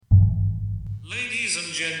Ladies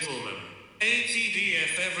and gentlemen,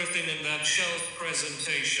 ATDF Everything in That Shelf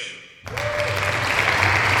presentation.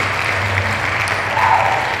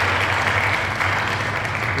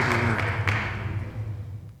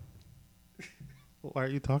 Why are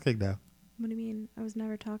you talking now? What do you mean? I was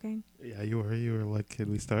never talking. Yeah, you were. You were like, can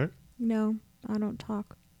we start? No, I don't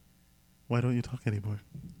talk. Why don't you talk anymore?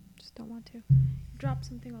 Just don't want to. Drop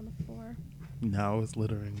something on the floor. Now I was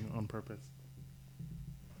littering on purpose.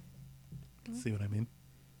 What? See what I mean?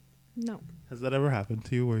 No. Has that ever happened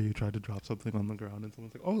to you where you tried to drop something on the ground and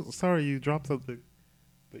someone's like, oh, sorry, you dropped something.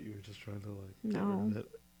 But you were just trying to like... No. get rid of it?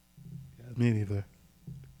 Yeah, me neither.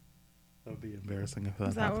 That would be embarrassing if that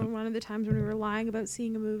Was that happened. one of the times when we were lying about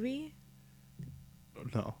seeing a movie?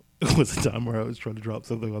 No. It was a time where I was trying to drop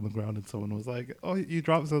something on the ground and someone was like, oh, you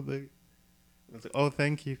dropped something. I was like, oh,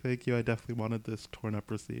 thank you. I definitely wanted this torn up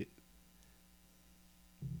receipt.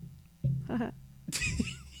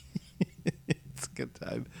 It's a good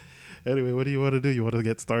time. Anyway, what do you want to do? You want to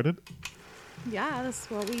get started? Yeah, that's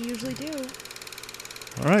what we usually do.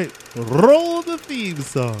 All right. Roll the theme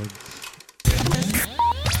song.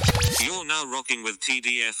 You're now rocking with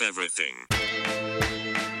TDF Everything.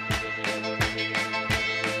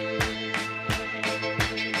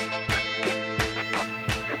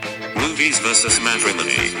 Movies versus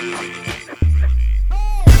matrimony.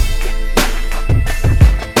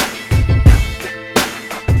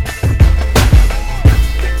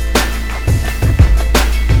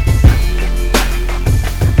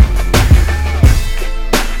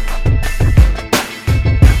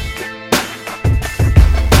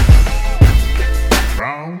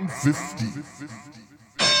 Round 50.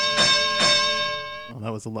 Well,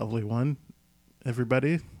 that was a lovely one.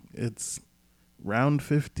 Everybody, it's round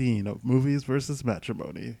 15 of Movies versus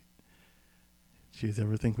Matrimony. Did you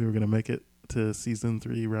ever think we were going to make it to season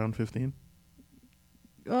 3, round 15?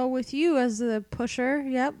 Oh, with you as the pusher,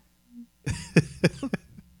 yep.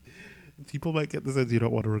 People might get the sense you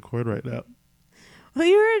don't want to record right now. Well,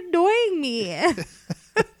 you're annoying me.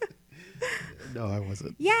 No, I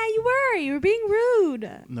wasn't. Yeah, you were. You were being rude.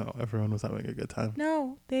 No, everyone was having a good time,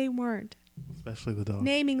 No, they weren't. especially the dog.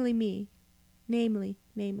 Namingly me. Namely.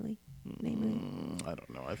 I don't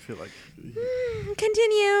know. I feel like...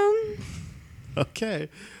 Continue. Okay.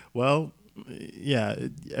 Well, yeah,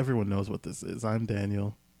 everyone knows what this is. I'm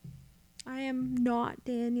Daniel. I am not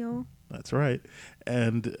Daniel. That's right.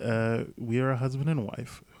 And we are a husband and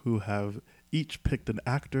wife who have each picked an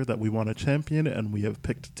actor that we want to champion, and we have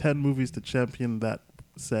picked 10 movies to champion that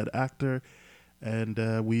said actor.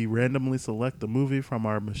 And we randomly select a movie from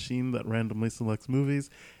our machine that randomly selects movies,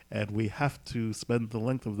 and we have to spend the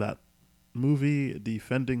length of that movie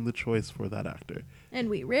defending the choice for that actor. And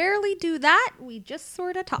we rarely do that. We just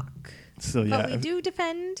sort of talk. So yeah, But we do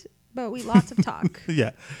defend, but we lots of talk.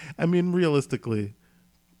 yeah. I mean, realistically,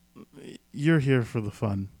 you're here for the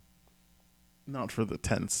fun, not for the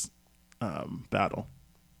tense battle.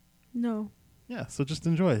 No. Yeah, so just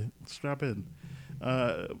enjoy. Strap in.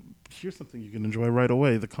 Here's something you can enjoy right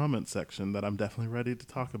away, the comment section that I'm definitely ready to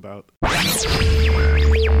talk about.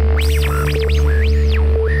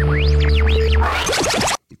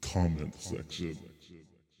 The comment section.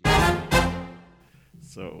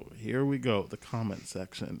 So here we go, the comment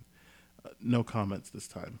section. No comments this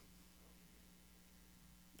time.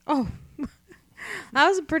 Oh. That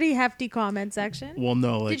was a pretty hefty comment section. Well,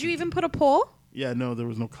 no. Like, Did you even put a poll? Yeah, no, there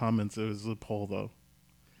was no comments. It was a poll, though.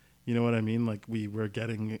 You know what I mean? Like, we were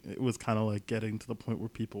getting... It was kind of like getting to the point where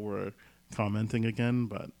people were commenting again,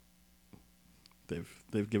 but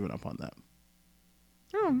they've given up on that.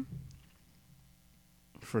 Oh.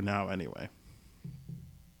 For now, anyway.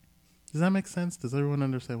 Does that make sense? Does everyone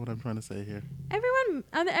understand what I'm trying to say here?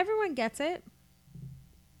 Everyone gets it.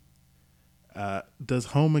 Does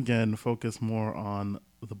Home Again focus more on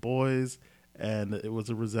the boys? And it was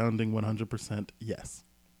a resounding 100% yes.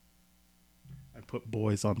 I put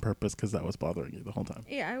boys on purpose because that was bothering you the whole time.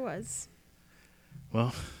 Yeah, I was.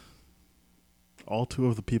 Well, all 2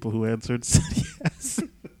 of the people who answered said yes.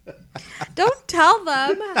 Don't tell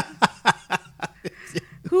them.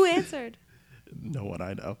 Who answered? No one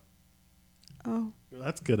I know. Oh,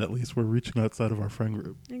 That's good. At least we're reaching outside of our friend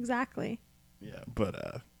group. exactly. Yeah,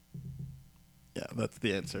 but yeah, that's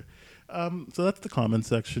the answer. So that's the comment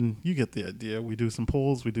section. You get the idea. We do some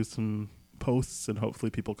polls, we do some posts, and hopefully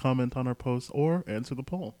people comment on our posts or answer the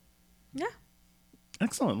poll. Yeah.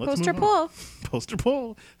 Excellent. Let's Poster move on. poll. Poster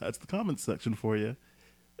poll. That's the comment section for you.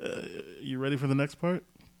 You ready for the next part?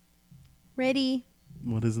 Ready.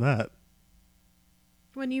 What is that?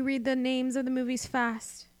 When you read the names of the movies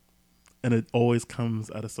fast. And it always comes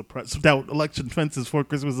at a surprise. Doubt election fences for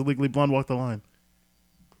Christmas illegally blonde walk the line.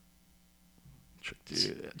 Tricked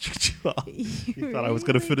you off. You thought I was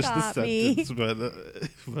really going to finish the got me.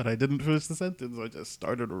 sentence, but I didn't finish the sentence. I just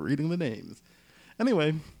started reading the names.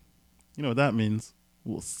 Anyway, you know what that means.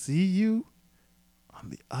 We'll see you on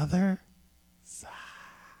the other side.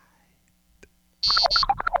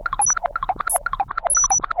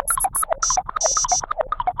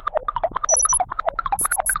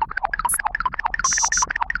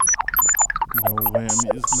 No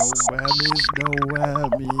whammies, no whammies, no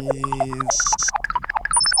whammies.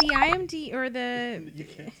 The IMD or the. You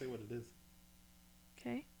can't say what it is.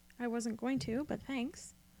 Okay. I wasn't going to, but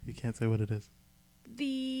thanks. You can't say what it is.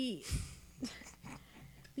 The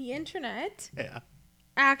internet Yeah.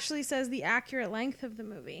 actually says the accurate length of the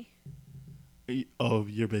movie. Oh,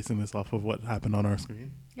 you're basing this off of what happened on our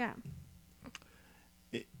screen? Yeah.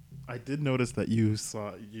 I did notice that you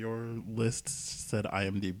saw your list said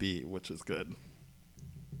IMDb, which is good.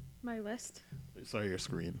 My list. Sorry, your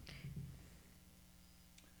screen.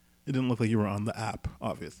 It didn't look like you were on the app,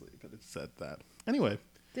 obviously, but it said that. Anyway.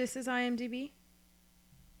 This is IMDb.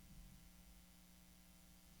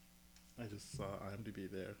 I just saw IMDb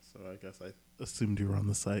there, so I guess I assumed you were on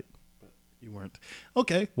the site, but you weren't.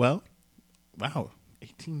 Okay, well, wow,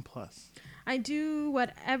 18 plus. I do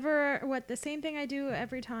the same thing I do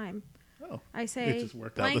every time. Oh, I it say just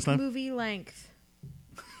worked out blank this time? movie length.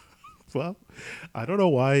 Well, I don't know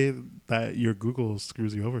why that your Google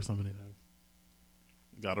screws you over so many times.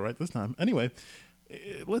 Got it right this time. Anyway,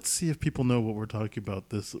 let's see if people know what we're talking about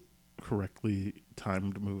this correctly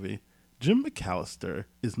timed movie. Jim McAllister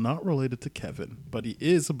is not related to Kevin, but he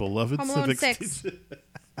is a beloved Home Alone civics 6. teacher.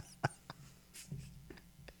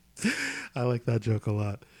 I like that joke a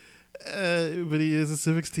lot. But he is a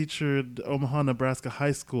civics teacher at Omaha, Nebraska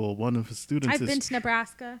High School. One of his students I've been to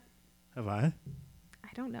Nebraska. Have I? I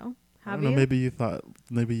don't know. I Have don't know. you?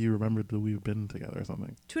 Maybe you remembered that we've been together or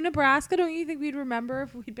something. To Nebraska? Don't you think we'd remember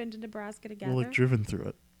if we'd been to Nebraska together? Well, like driven through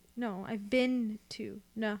it. No, I've been to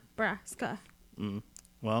Nebraska.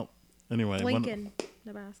 Well, anyway. Lincoln,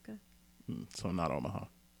 Nebraska. So not Omaha.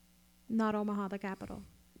 Not Omaha, the capital.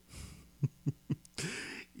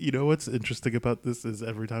 You know what's interesting about this is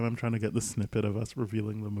every time I'm trying to get the snippet of us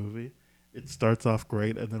revealing the movie, it starts off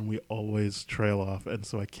great and then we always trail off, and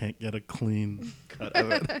so I can't get a clean cut of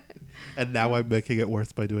it. And now I'm making it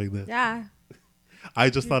worse by doing this. Yeah. I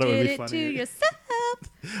just thought it would be Did it to funnier. yourself.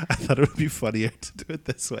 I thought it would be funnier to do it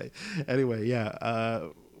this way. Anyway, yeah.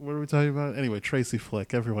 What are we talking about? Anyway, Tracy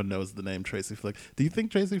Flick. Everyone knows the name Tracy Flick. Do you think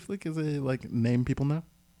Tracy Flick is a name people know?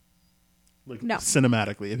 No.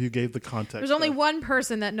 Cinematically, if you gave the context. There's only one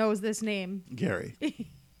person that knows this name. Gary.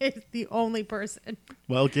 It's the only person.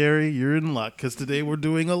 Well, Gary, you're in luck because today we're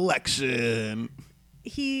doing election.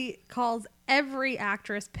 He calls every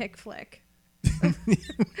actress Pick Flick.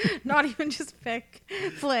 Not even just Pick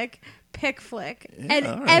Flick. Yeah, and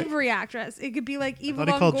all right. every actress. It could be like I Eva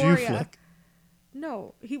thought he called you Longoria. Flick.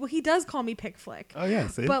 No, he does call me Pick Flick. Oh yeah,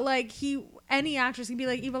 see. But like any actress can be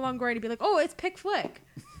like Eva Longoria to be like, oh, it's Pick Flick,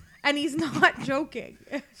 and he's not joking.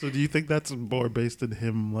 So do you think that's more based in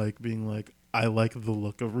him like being like, I like the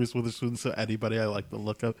look of Reese Witherspoon, so anybody I like the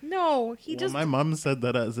look of? No, he Well, just my mom said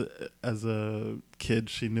that as a kid,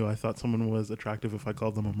 she knew I thought someone was attractive if I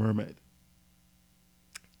called them a mermaid.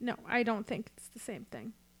 no. I don't think it's the same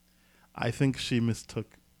thing. I think she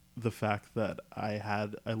mistook the fact that I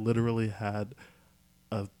literally had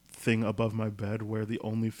a thing above my bed where the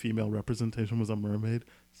only female representation was a mermaid.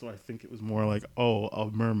 So I think it was more like, oh,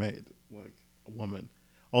 a mermaid, like a woman.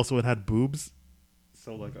 Also, it had boobs.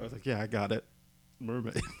 So like I was like, yeah, I got it.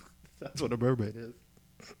 Mermaid. That's what a mermaid is.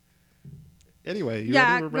 Anyway, you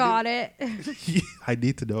Yeah, ready? We're got ready? it. I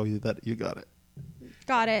need to know that you got it.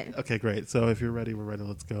 Got it. Okay, great. So if you're ready, we're ready.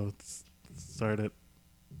 Let's go. Let's start it.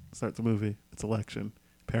 Start the movie. It's election.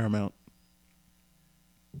 Paramount.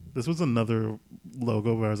 This was another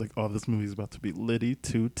logo where I was like, oh, this movie's about to be Liddy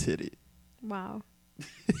to Titty. Wow.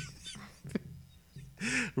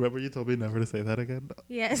 Remember you told me never to say that again?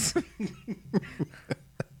 Yes.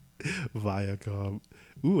 Viacom.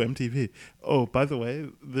 Ooh, MTV. Oh, by the way,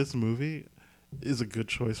 this movie is a good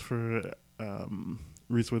choice for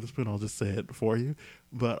Reese Witherspoon. I'll just say it for you.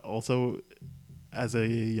 But also, as a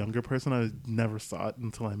younger person, I never saw it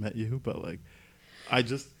until I met you. But like, I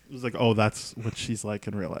just was like, oh, that's what she's like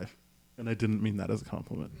in real life. And I didn't mean that as a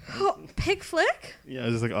compliment. Oh, Pick Flick? Yeah, I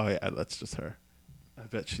was just like, oh yeah, that's just her. I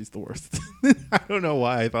bet she's the worst. I don't know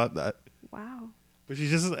why I thought that. Wow. But she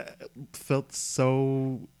just felt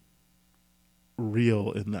so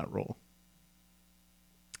real in that role.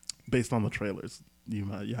 Based on the trailers, you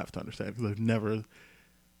have to understand. Because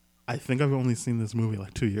I think I've only seen this movie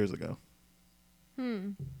like 2 years ago.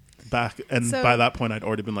 So- by that point, I'd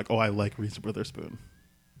already been like, oh, I like Reese Witherspoon.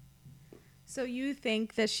 So you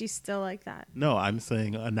think that she's still like that? No, I'm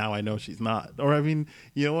saying now I know she's not. Or I mean,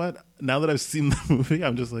 you know what? Now that I've seen the movie,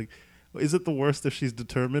 I'm just like, is it the worst if she's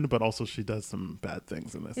determined, but also she does some bad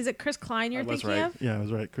things in this? Is it Chris Klein you're I was thinking right. of? Yeah, I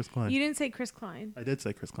was right. Chris Klein. You didn't say Chris Klein. I did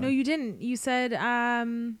say Chris Klein. No, you didn't. You said I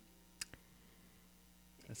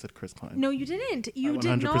said Chris Klein. no, you didn't. You I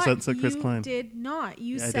did 100% not. said Chris you Klein. did not.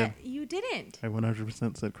 You Yeah, I said you didn't. I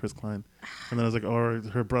 100% said Chris Klein. And then I was like, or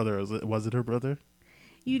her brother. Was it her brother?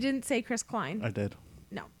 You didn't say Chris Klein. I did.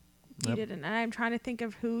 No, you Yep. didn't. And I'm trying to think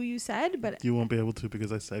of who you said, but You won't be able to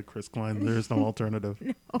because I said Chris Klein. There is no alternative.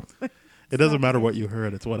 no. It doesn't matter what you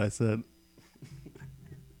heard. It's what I said.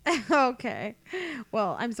 Okay.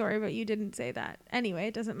 Well, I'm sorry, but you didn't say that. Anyway,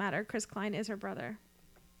 it doesn't matter. Chris Klein is her brother.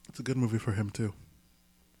 It's a good movie for him, too.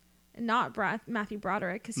 Not Matthew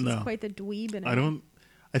Broderick, because he's No. quite the dweeb in it.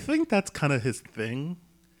 I think that's kind of his thing.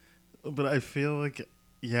 But I feel like,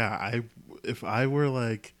 yeah, if I were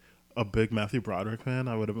like a big Matthew Broderick fan,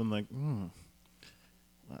 I would have been like,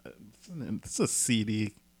 this is a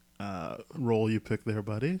seedy role you picked there,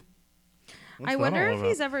 buddy. What's I that wonder all if about?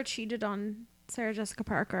 he's ever cheated on Sarah Jessica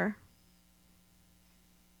Parker.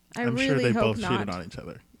 I'm really sure they hope both not. cheated on each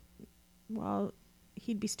other. Well,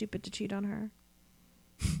 he'd be stupid to cheat on her.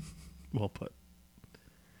 Well put.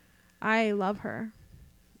 I love her.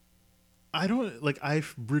 I don't like. I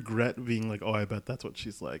regret being like, "Oh, I bet that's what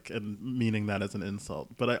she's like," and meaning that as an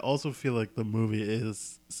insult. But I also feel like the movie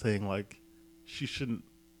is saying like she shouldn't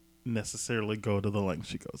necessarily go to the length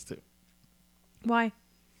she goes to. Why?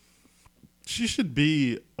 She should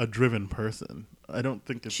be a driven person. I don't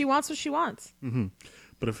think it's, She wants what she wants.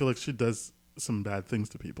 but I feel like she does some bad things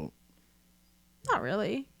to people. Not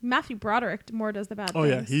really. Matthew Broderick more does the bad Oh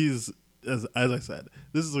things. yeah, he's as I said.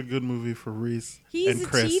 This is a good movie for Reese He's and a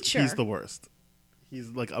Chris. teacher. He's the worst. He's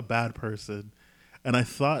like a bad person, and I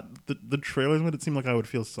thought the trailers made it seem like I would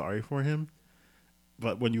feel sorry for him,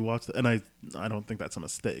 but when you watch and I don't think that's a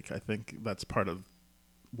mistake. I think that's part of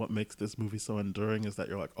what makes this movie so enduring is that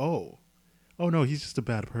you're like, oh no, he's just a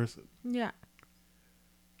bad person. Yeah.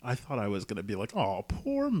 I thought I was gonna be like, oh,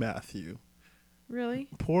 poor Matthew, Really?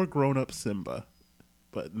 poor grown up Simba,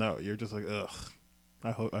 but no, you're just like, ugh.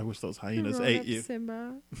 I wish those hyenas ate you.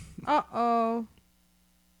 Simba. Uh-oh.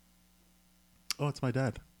 Oh, it's my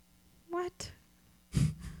dad. What?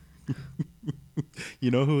 You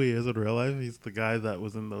know who he is in real life? He's the guy that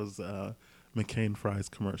was in those McCain Fries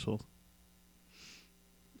commercials.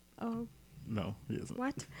 Oh, No, he isn't.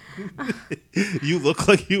 what? You look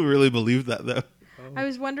like you really believe that, though. I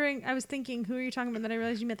was thinking, who are you talking about? Then I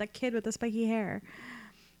realized you meant that kid with the spiky hair.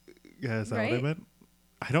 Yeah, is that what I Right? meant?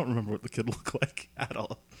 I don't remember what the kid looked like at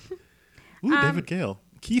all. Ooh, David Gale.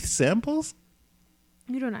 Keith Samples?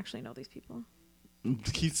 You don't actually know these people.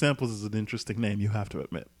 Keith Samples is an interesting name, you have to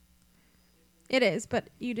admit. It is, but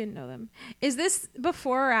you didn't know them. Is this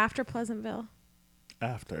before or after Pleasantville?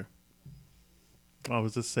 After. I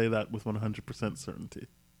was just say that with 100% certainty.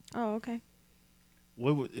 Oh, okay.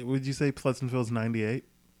 What would you say Pleasantville's 98?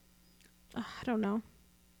 I don't know.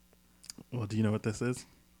 Well, do you know what this is?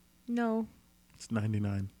 No. It's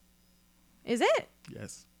 99. Is it?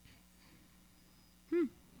 Yes.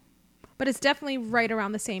 But it's definitely right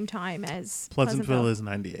around the same time as Pleasantville is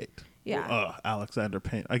 98. Yeah. Alexander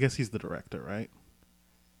Payne. I guess he's the director, right?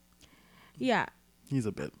 Yeah. He's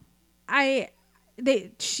a bit.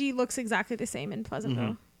 She looks exactly the same in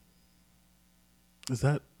Pleasantville. Is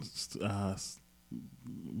that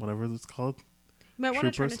whatever it's called? You might want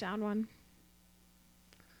to turn Troopers? it down one.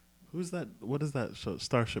 Who's that? What is that show?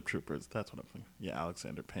 Starship Troopers. That's what I'm thinking. Yeah,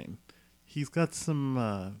 Alexander Payne. He's got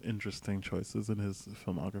some interesting choices in his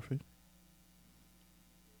filmography.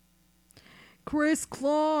 Chris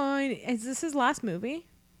Klein. Is this his last movie?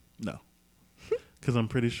 No. Because I'm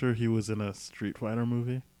pretty sure he was in a Street Fighter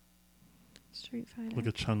movie, Street Fighter. like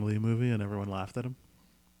a Chung Li movie, and everyone laughed at him.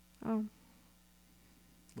 Oh.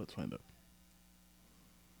 Let's find out.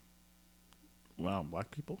 Wow,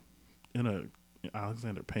 black people in a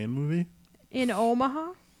Alexander Payne movie? In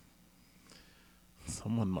Omaha?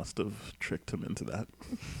 Someone must have tricked him into that.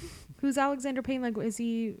 Who's Alexander Payne? Like, is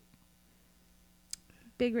he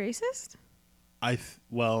big racist?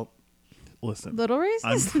 Well, listen. Little racist?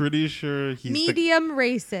 I'm pretty sure he's Medium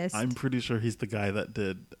racist. I'm pretty sure he's the guy that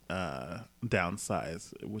did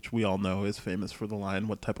Downsize, which we all know is famous for the line,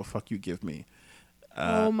 "What type of fuck you give me?"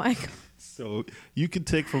 Oh my god. So you can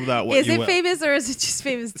take from that what Is you it will. famous or is it just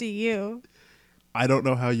famous to you? I don't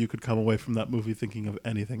know how you could come away from that movie thinking of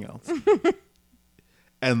anything else.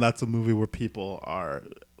 And that's a movie where people are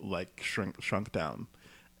like shrunk down,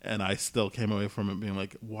 And I still came away from it being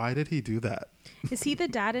like, why did he do that? Is he the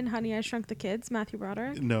dad in Honey, I Shrunk the Kids, Matthew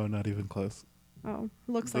Broderick? No, not even close. Oh,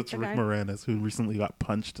 looks like That's the Rick guy. Moranis, who recently got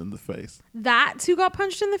punched in the face. That's who got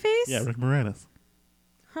punched in the face? Yeah, Rick Moranis.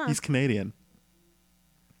 Huh. He's Canadian.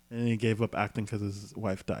 And he gave up acting because his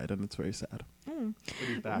wife died, and it's very sad. But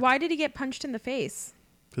he's back. Why did he get punched in the face?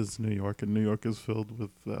 Because New York, and New York is filled with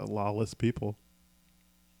lawless people.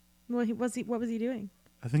 Well, what was he doing?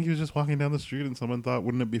 I think he was just walking down the street, and someone thought,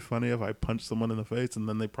 wouldn't it be funny if I punched someone in the face? And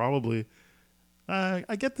then they probably...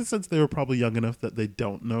 I get the sense they were probably young enough that they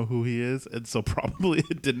don't know who he is, and so probably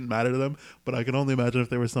it didn't matter to them. But I can only imagine if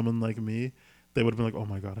they were someone like me, they would have been like, oh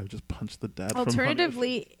my God, I just punched the dad from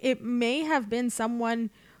Alternatively, it may have been someone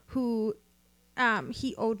who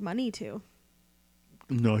he owed money to.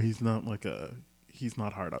 No, he's not he's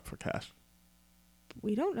not hard up for cash.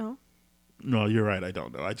 We don't know. No, you're right. I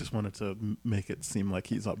don't know. I just wanted to make it seem like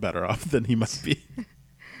he's better off than he must be. We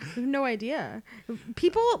have no idea.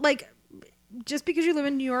 People, like, just because you live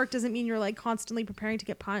in New York doesn't mean you're, like, constantly preparing to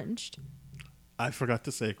get punched. I forgot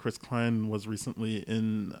to say, Chris Klein was recently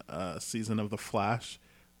in a season of The Flash,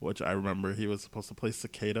 which I remember he was supposed to play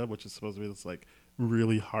Cicada, which is supposed to be this, like,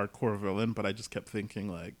 really hardcore villain, but I just kept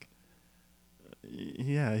thinking, like,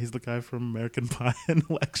 yeah, he's the guy from American Pie and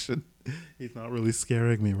Election. He's not really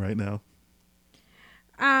scaring me right now.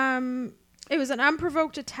 It was an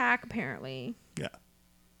unprovoked attack, apparently. Yeah.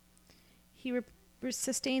 He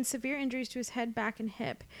sustained severe injuries to his head, back, and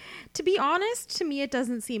hip. To be honest, to me, it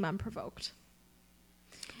doesn't seem unprovoked.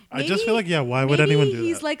 I just feel like, yeah, why would anyone do that? Maybe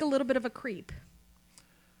he's like a little bit of a creep.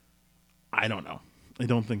 I don't know. I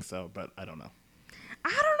don't think so, but I don't know. I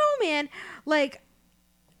don't know, man. Like,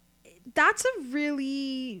 that's a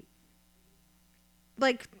really...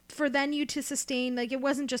 Like, for then you to sustain... Like, it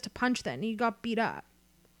wasn't just a punch then. You got beat up.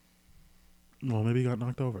 Well, maybe he got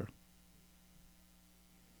knocked over.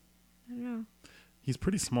 I don't know. He's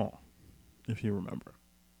pretty small, if you remember.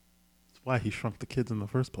 That's why he shrunk the kids in the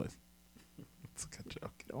first place. It's a good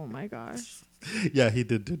joke. Oh, my gosh. Yeah, he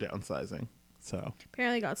did do downsizing. So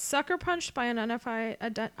Apparently got sucker punched by an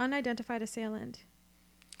unidentified assailant.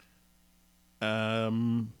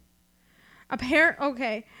 Okay.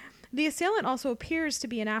 The assailant also appears to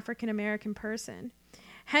be an African-American person.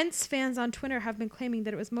 Hence, fans on Twitter have been claiming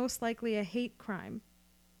that it was most likely a hate crime.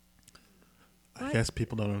 I guess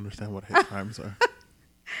people don't understand what hate crimes are.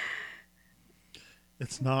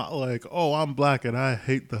 It's not like, oh, I'm black and I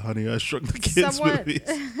hate the Honey, I Shrunk the Kids movies.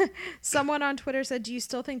 Someone on Twitter said, do you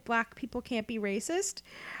still think black people can't be racist?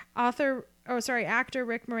 Actor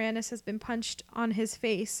Rick Moranis has been punched on his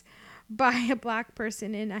face by a black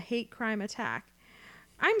person in a hate crime attack.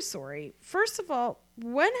 I'm sorry. First of all,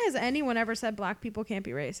 when has anyone ever said black people can't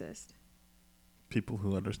be racist? People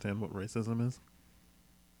who understand what racism is.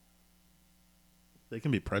 They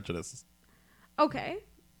can be prejudiced. Okay.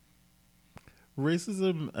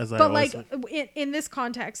 Racism, as But like in this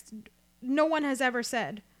context, no one has ever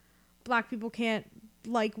said black people can't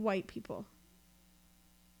like white people.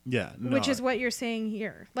 Yeah. No. Which is what you're saying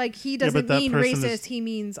here. Like, he doesn't mean racist. He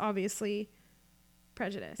means, obviously,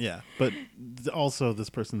 prejudice. Yeah. But also, this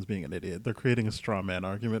person's being an idiot. They're creating a straw man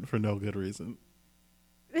argument for no good reason.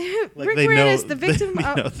 Rick they Moranis, know, the victim they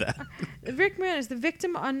of know that. Rick Moranis, the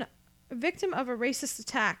victim of a racist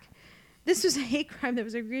attack. This was a hate crime that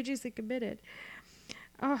was egregiously committed.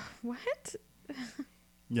 Oh, what?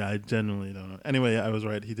 Yeah, I genuinely don't know. Anyway, I was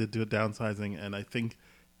right. He did do a downsizing, and I think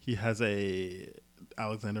he has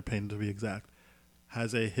Alexander Payne, to be exact,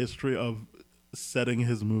 has a history of setting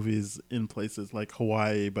his movies in places like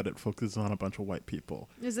Hawaii, but it focuses on a bunch of white people.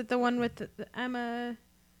 Is it the one with the Emma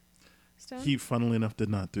Stone? He, funnily enough, did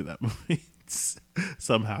not do that movie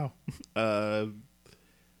somehow.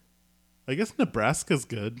 I guess Nebraska's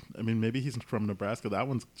good. I mean, maybe he's from Nebraska. That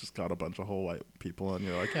one's just got a bunch of whole white people, and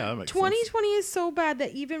you're like, yeah, that makes 2020 is so bad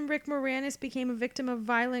that even Rick Moranis became a victim of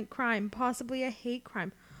violent crime, possibly a hate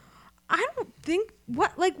crime. I don't think where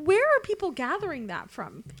are people gathering that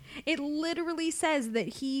from? It literally says that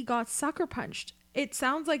he got sucker punched. It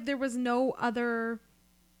sounds like there was no other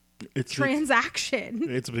transaction.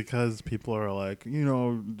 It's because people are like,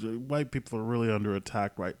 white people are really under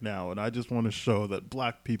attack right now, and I just want to show that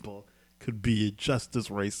black people could be just as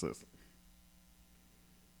racist.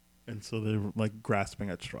 And so they're like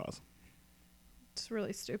grasping at straws. It's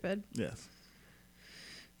really stupid. Yes.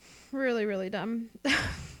 Really, really dumb.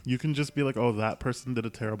 You can just be like, oh, that person did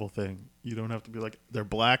a terrible thing. You don't have to be like, they're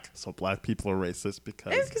black, so black people are racist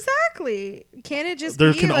because... Exactly. Can it just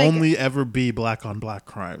there be can only ever be black on black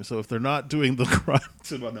crime. So if they're not doing the crime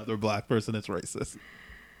to another black person, it's racist.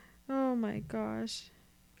 Oh my gosh.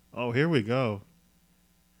 Oh, here we go.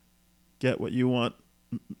 Get what you want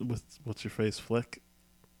with what's your face Flick.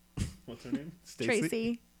 What's her name?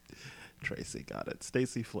 Tracy. Tracy, got it.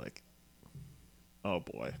 Stacy Flick. Oh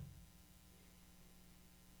boy.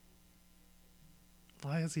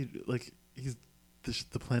 Why is he like? He's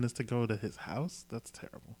the plan is to go to his house. That's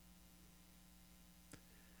terrible.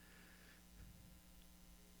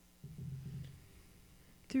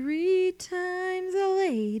 Three times a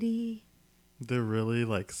lady. They're really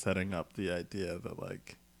like setting up the idea that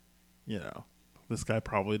like, you know, this guy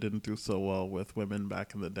probably didn't do so well with women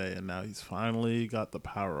back in the day, and now he's finally got the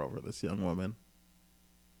power over this young woman.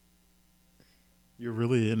 You're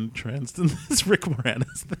really entranced in this Rick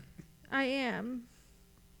Moranis thing. I am.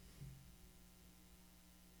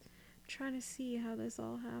 I'm trying to see how this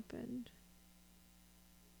all happened.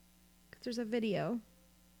 'Cause there's a video.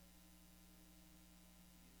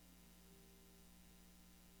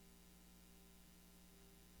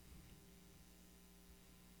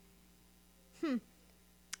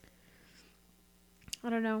 I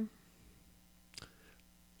don't know.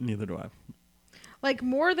 Neither do I. Like,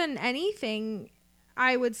 more than anything,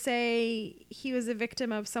 I would say he was a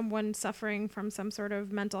victim of someone suffering from some sort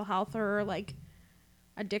of mental health or like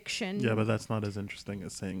addiction. Yeah, but that's not as interesting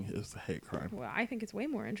as saying it's a hate crime. Well, I think it's way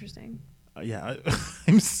more interesting.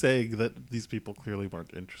 I'm saying that these people clearly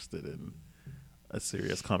weren't interested in a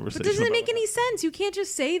serious conversation. But doesn't it about make any sense? You can't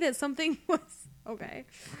just say that something was okay.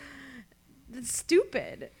 That's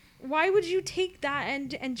stupid. Why would you take that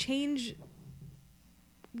and change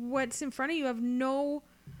what's in front of you? You have no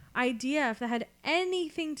idea if that had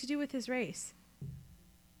anything to do with his race.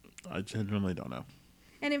 I genuinely don't know.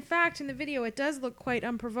 And in fact, in the video, it does look quite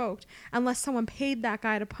unprovoked, unless someone paid that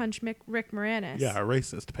guy to punch Rick Moranis. Yeah, a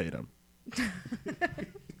racist paid him.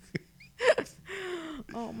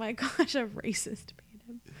 Oh my gosh, a racist paid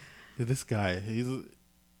him. Yeah, this guy,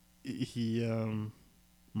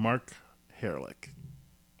 Mark Herlick.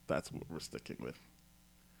 That's what we're sticking with.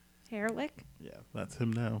 Herlick? Yeah, that's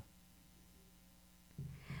him now.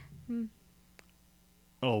 Hmm.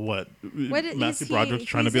 Oh, what? What is Matthew he? Broderick's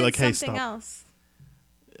trying to He's be in like, hey, something stop. else.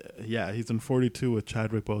 Yeah, he's in 42 with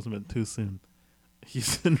Chadwick Boseman too soon.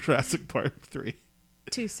 He's in Jurassic Park 3.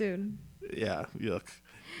 Too soon. Yeah, yuck.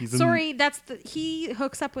 Sorry, he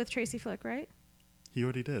hooks up with Tracy Flick, right? He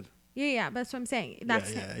already did. Yeah, that's what I'm saying.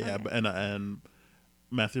 That's yeah. him. Okay. And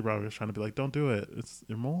Matthew Broderick's trying to be like, don't do it. It's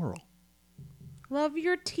immoral. Love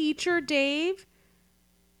your teacher, Dave.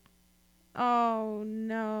 Oh,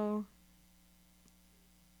 no.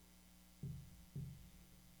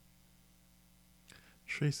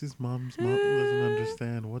 Tracy's mom's mom doesn't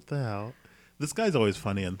understand. What the hell? This guy's always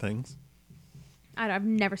funny in things. I've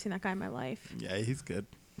never seen that guy in my life. Yeah, he's good.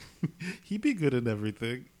 He'd be good in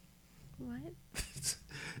everything. What?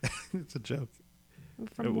 It's a joke.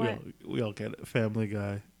 From what? We all get it. Family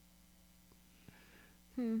Guy.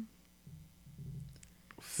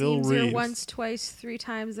 Phil Seems Reeves. here once, twice, three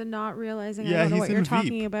times, and not realizing Yeah, I don't know he's what you're in talking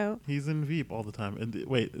Veep. about. He's in Veep all the time. And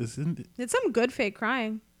wait, It's some good fake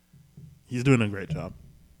crying. he's doing a great job.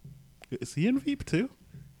 Is he in Veep too?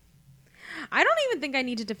 I don't even think I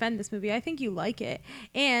need to defend this movie. I think you like it.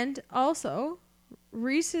 And also,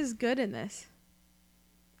 Reese is good in this.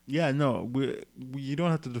 Yeah, no, you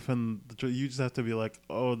don't have to defend the choice. You just have to be like,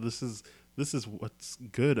 oh, this is what's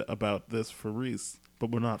good about this for Reese.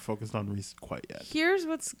 But we're not focused on Reese quite yet. Here's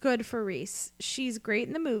what's good for Reese. She's great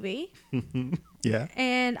in the movie. Yeah.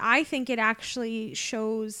 And I think it actually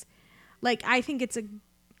shows, like, I think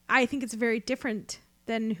it's very different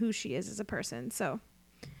than who she is as a person. So,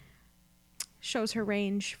 shows her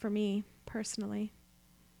range for me personally.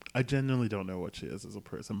 I genuinely don't know what she is as a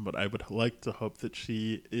person, but I would like to hope that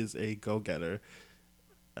she is a go-getter.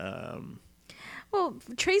 Well,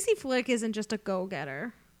 Tracy Flick isn't just a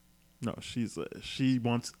go-getter. No, she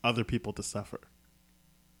wants other people to suffer.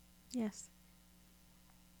 Yes.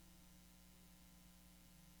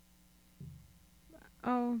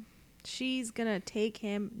 Oh, she's gonna take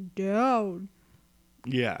him down.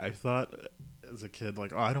 Yeah, I thought as a kid,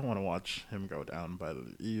 like, oh, I don't want to watch him go down, but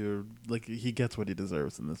he gets what he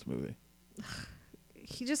deserves in this movie.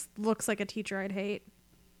 He just looks like a teacher I'd hate.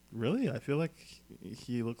 Really? I feel like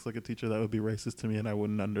he looks like a teacher that would be racist to me, and I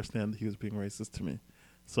wouldn't understand that he was being racist to me.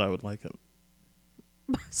 So I would like him.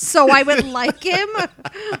 So I would like him?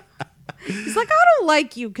 He's like, I don't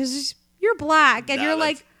like you because you're black. And you're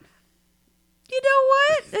like, you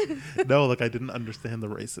know what? No, like, I didn't understand the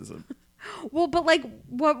racism. Well, but like,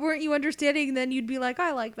 what weren't you understanding? Then you'd be like,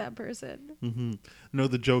 I like that person. Mm-hmm. No,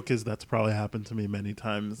 the joke is that's probably happened to me many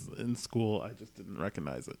times in school. I just didn't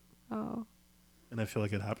recognize it. Oh, And I feel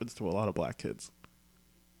like it happens to a lot of black kids.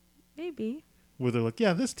 maybe. where they're like,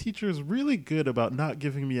 yeah, this teacher is really good about not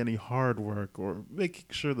giving me any hard work or making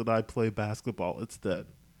sure that I play basketball instead.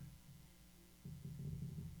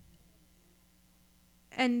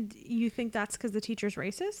 And you think that's because the teacher's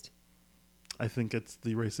racist? I think it's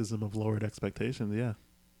the racism of lowered expectations, yeah.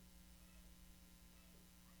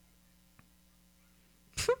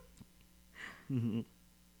 Mm-hmm.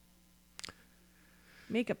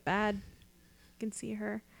 Makeup bad. You can see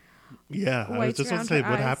her. Yeah, I was Whites just going to around say, her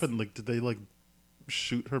what eyes. happened? Like, did they, like,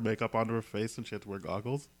 shoot her makeup onto her face and she had to wear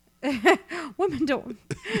goggles? Women don't.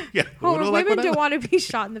 Yeah. Women don't want to be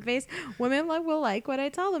shot in the face. Women will like what I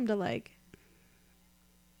tell them to like.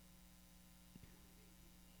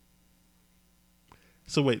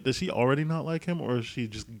 So wait, does she already not like him, or is she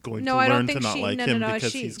just going No, to I learn don't to think not she. like No, him no, no.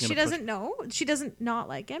 because She he's going to doesn't know. She doesn't not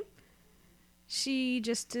like him. She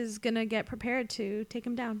just is gonna get prepared to take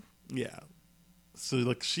him down. Yeah. So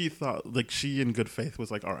like she thought, like she in good faith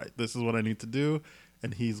was like, all right, this is what I need to do,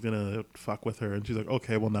 and he's gonna fuck with her, and she's like,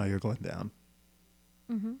 okay, well now you're going down.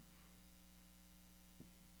 Mm-hmm.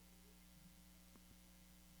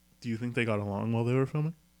 Do you think they got along while they were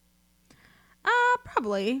filming?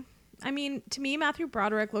 Probably. I mean, to me, Matthew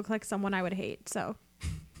Broderick looked like someone I would hate. So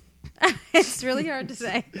it's really hard to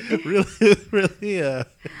say. really.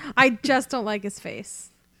 I just don't like his face.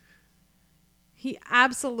 He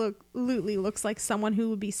absolutely looks like someone who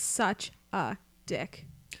would be such a dick.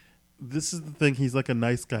 This is the thing. He's like a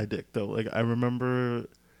nice guy dick, though. Like I remember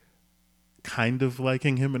kind of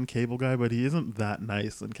liking him in Cable Guy, but he isn't that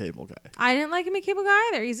nice in Cable Guy. I didn't like him in Cable Guy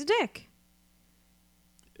either. He's a dick.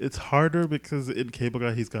 It's harder because in Cable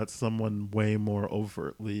Guy he's got someone way more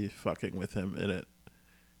overtly fucking with him in it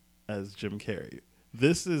as Jim Carrey.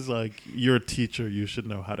 This is like, you're a teacher, you should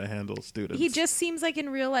know how to handle students. He just seems like in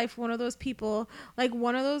real life one of those people, like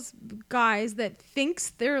one of those guys that thinks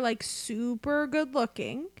they're like super good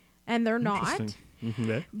looking and they're not. Mm-hmm.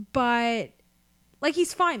 Yeah. But like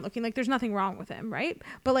he's fine looking, like there's nothing wrong with him, right?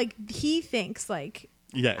 But like he thinks like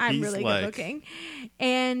Yeah, I'm he's really like, good looking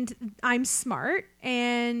and I'm smart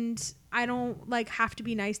and I don't like have to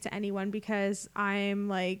be nice to anyone because I'm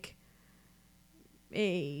like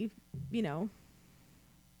a, you know,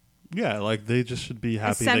 yeah, like they just should be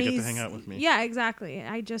happy they get to hang out with me. Yeah, exactly.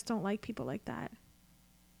 I just don't like people like that.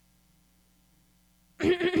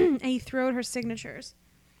 And he threw out her signatures.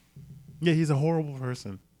 Yeah, he's a horrible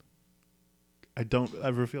person. I don't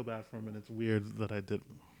ever feel bad for him, and it's weird that I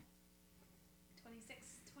didn't. 26.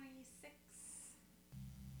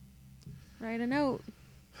 Write a note.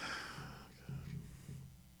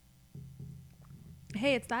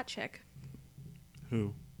 Hey, it's that chick.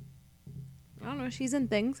 Who? I don't know. She's in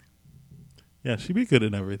things. Yeah, she'd be good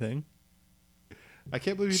in everything. I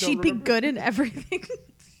can't believe you don't She'd be remember. good in everything.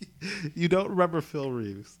 You don't remember Phil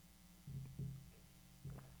Reeves.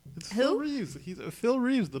 It's Who? Phil Reeves. He's Phil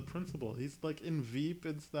Reeves, the principal. He's like in Veep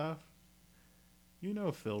and stuff. You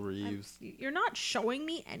know Phil Reeves. You're not showing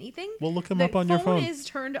me anything. Well, look him The up on your phone. phone is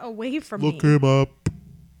turned away from Look me. him up.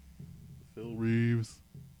 Phil Reeves.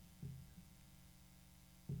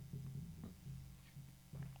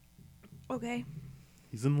 Okay.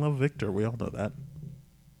 He's in Love Victor. We all know that.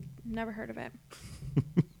 Never heard of it.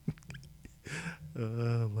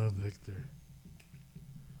 Love Victor.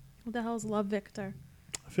 What the hell is Love Victor?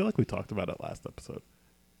 I feel like we talked about it last episode.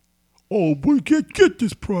 Oh, boy, get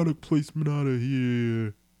this product placement out of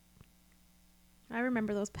here. I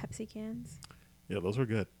remember those Pepsi cans. Yeah, those were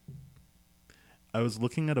good. I was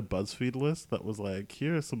looking at a BuzzFeed list that was like,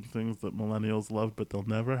 here are some things that millennials love, but they'll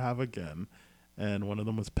never have again. And one of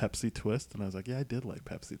them was Pepsi Twist. And I was like, yeah, I did like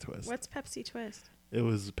Pepsi Twist. What's Pepsi Twist? It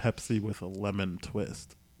was Pepsi with a lemon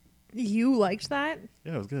twist. You liked that?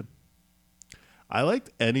 Yeah, it was good. I liked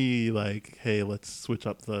any, like, hey, let's switch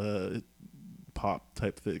up the pop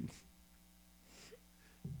type thing.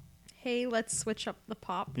 Hey, let's switch up the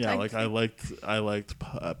pop. Yeah, type like I liked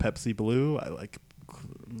Pepsi Blue. I like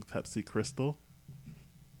Pepsi Crystal.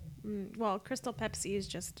 Well, Crystal Pepsi is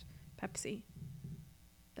just Pepsi.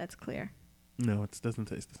 That's clear. No, it doesn't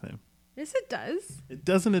taste the same. Yes, it does. It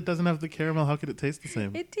doesn't. It doesn't have the caramel. How could it taste the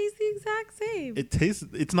same? It tastes the exact same. It tastes.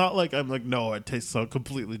 It's not like I'm like, no, it tastes so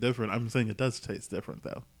completely different. I'm saying it does taste different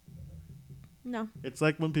though. No. It's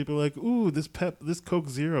like when people are like, ooh, this Coke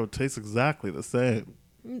Zero tastes exactly the same.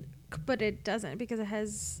 But it doesn't because it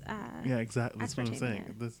has Yeah, exactly. That's what I'm aspartame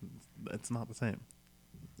in saying. It's not the same.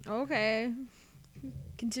 Okay.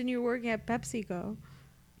 Continue working at PepsiCo.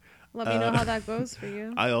 Let me know how that goes for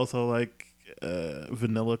you. I also like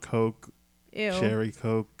vanilla Coke, Ew. cherry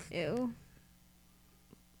Coke. Ew.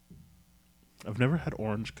 I've never had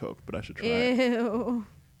orange Coke, but I should try it. Ew.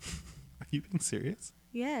 Are you being serious?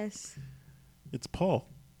 Yes. It's Paul.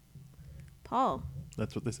 Paul.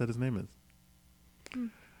 That's what they said his name is.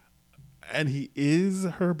 And he is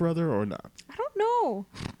her brother or not? I don't know.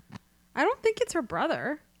 I don't think it's her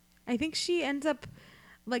brother. I think she ends up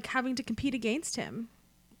like having to compete against him.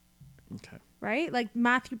 Okay. Right? Like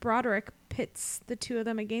Matthew Broderick pits the two of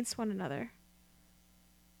them against one another.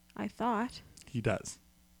 I thought. He does.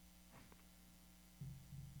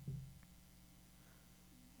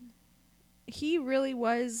 He really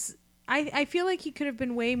was. I feel like he could have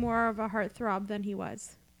been way more of a heartthrob than he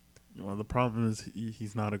was. Well, the problem is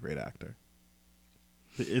he's not a great actor.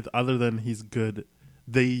 Other than he's good,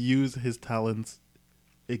 they use his talents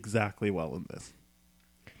exactly well in this.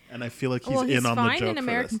 And I feel like he's in on the joke fine in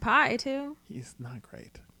American Pie too. He's not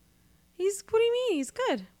great. What do you mean? He's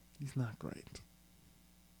good. He's not great.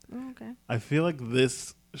 Oh, okay. I feel like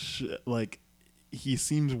this, he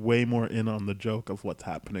seems way more in on the joke of what's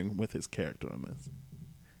happening with his character in this.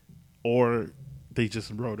 Or they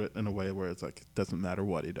just wrote it in a way where it's like, it doesn't matter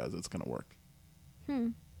what he does, it's going to work. I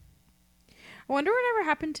wonder whatever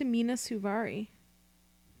happened to Mina Suvari.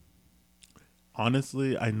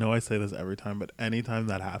 Honestly, I know I say this every time, but anytime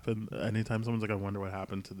that happened, anytime someone's like, I wonder what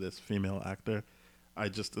happened to this female actor, I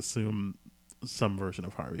just assume some version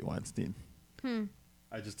of Harvey Weinstein.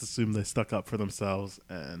 I just assume they stuck up for themselves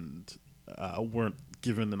and weren't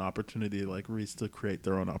given an opportunity like Reese to create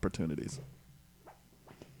their own opportunities.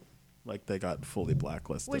 Like they got fully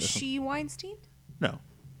blacklisted. Was she Weinstein? No,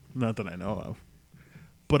 not that I know of.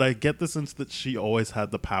 But I get the sense that she always had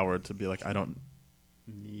the power to be like, I don't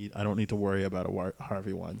need to worry about a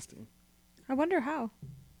Harvey Weinstein. I wonder how.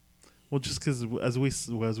 Well, just because as we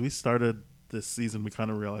started this season, we kind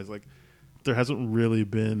of realized like there hasn't really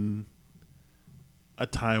been a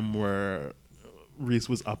time where Reese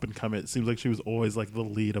was up and coming. It seems like she was always like the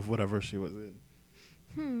lead of whatever she was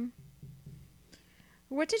in.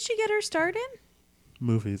 What did she get her start in?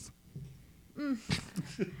 Movies.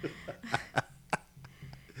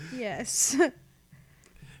 Yes.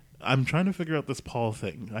 I'm trying to figure out this Paul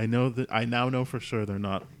thing. I now know for sure they're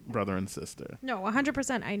not brother and sister. No,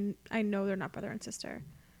 100%. I know they're not brother and sister.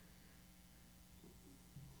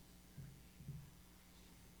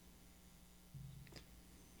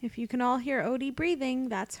 If you can all hear Odie breathing,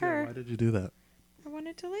 that's her. Yeah, why did you do that? I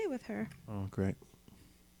wanted to lay with her. Oh, great.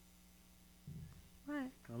 What?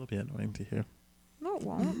 That'll be annoying to hear. No, it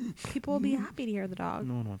won't. People will be happy to hear the dog.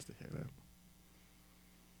 No one wants to hear that.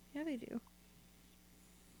 Yeah, they do.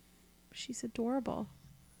 She's adorable.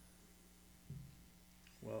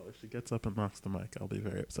 Well, if she gets up and knocks the mic, I'll be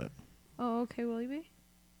very upset. Oh, okay, will you be?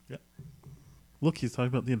 Yeah. Look, he's talking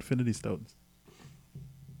about the Infinity Stones.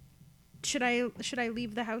 Should I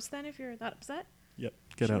leave the house then if you're that upset? Yep.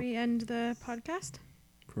 Get Should out. we end the podcast?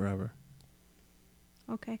 Forever.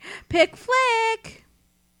 Okay. Pick flick.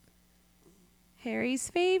 Harry's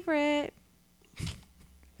favorite.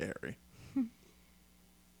 Harry.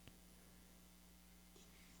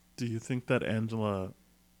 Do you think that Angela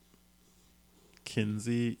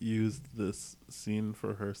Kinsey used this scene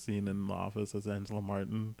for her scene in The Office as Angela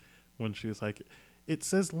Martin when she was like, it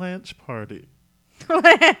says lunch party?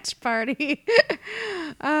 Lunch party.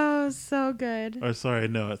 Oh, so good. Or sorry,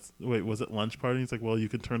 no, was it lunch party? He's like, well, you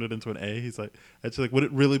could turn it into an A. He's like, and she's like, would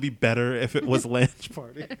it really be better if it was lunch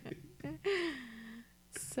party?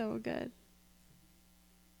 So good.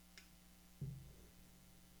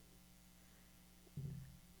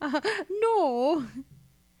 No.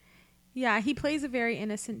 Yeah, he plays a very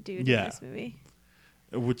innocent dude in this movie.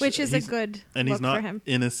 Which is a good and look he's not for him.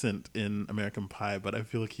 innocent in American Pie, but I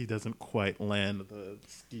feel like he doesn't quite land the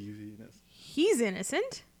skeeziness. He's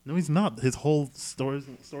innocent. No, he's not. His whole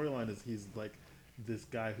storyline is he's like this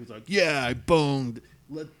guy who's like, yeah, I boned,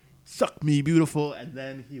 suck me, beautiful, and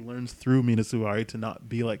then he learns through Mina Suvari to not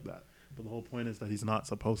be like that. But the whole point is that he's not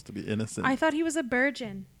supposed to be innocent. I thought he was a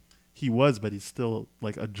virgin. He was, but he's still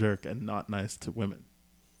like a jerk and not nice to women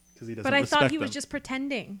because he doesn't. But I respect thought he was them. just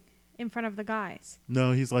pretending in front of the guys.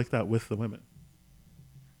 No, he's like that with the women.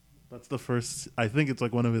 That's the first. I think it's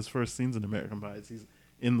like one of his first scenes in American Pie. He's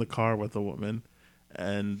in the car with a woman,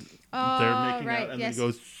 and they're making out, and yes. he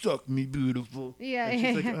goes, "Suck me, beautiful." Yeah, and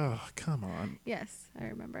she's yeah. like, "Oh, come on." Yes, I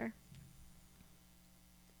remember.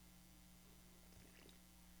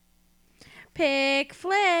 Pick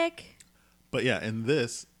flick. But yeah, in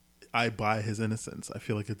this, I buy his innocence. I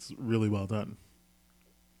feel like it's really well done.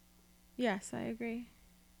 Yes, I agree.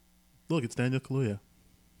 Look, it's Daniel Kaluuya.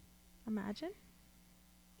 Imagine.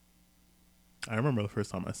 I remember the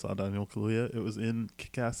first time I saw Daniel Kaluuya. It was in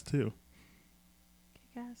Kick-Ass 2.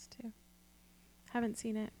 Kick-Ass too. Haven't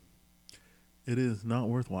seen it. It is not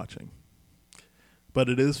worth watching. But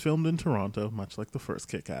it is filmed in Toronto, much like the first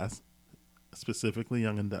Kick-Ass, specifically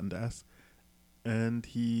Young and Dundas. and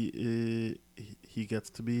he gets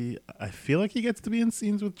to be. I feel like he gets to be in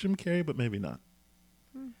scenes with Jim Carrey, but maybe not.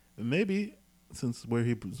 And maybe since where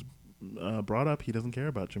he was brought up, he doesn't care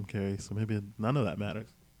about Jim Carrey, so maybe none of that matters.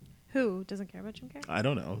 Who doesn't care about Jim Carrey? I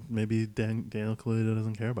don't know. Maybe Daniel Kaluuya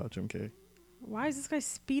doesn't care about Jim Carrey. Why is this guy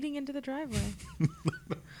speeding into the driveway?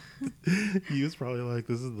 He was probably like,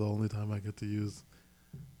 "This is the only time I get to use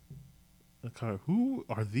a car. Who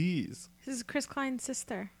are these?" This is Chris Klein's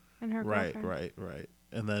sister and her Right. girlfriend.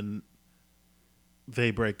 And then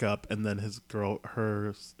they break up, and then his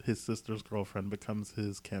sister's girlfriend becomes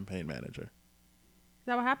his campaign manager. Is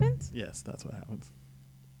that what happens? Yes, that's what happens.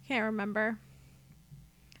 Can't remember.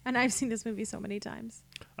 And I've seen this movie so many times.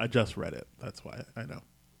 I just read it. That's why I know.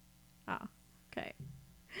 Ah, okay.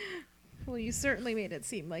 Well, you certainly made it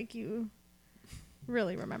seem like you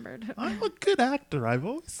really remembered. I'm a good actor. I've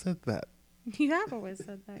always said that. You have always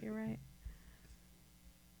said that. You're right.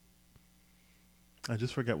 I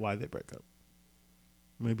just forget why they break up.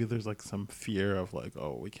 Maybe there's like some fear of like,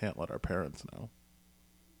 oh, we can't let our parents know.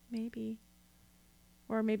 Maybe.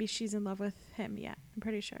 Or maybe she's in love with him yet. I'm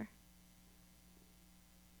pretty sure.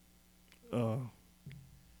 Oh.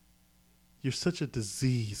 You're such a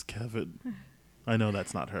disease, Kevin. I know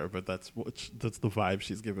that's not her, but that's the vibe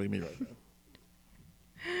she's giving me right now.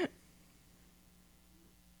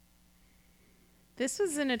 This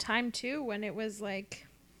was in a time too when it was like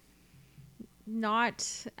not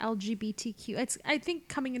LGBTQ. It's, I think,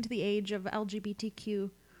 coming into the age of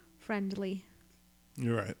LGBTQ friendly.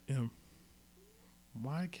 You're right. Yeah.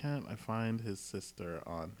 Why can't I find his sister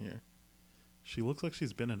on here? She looks like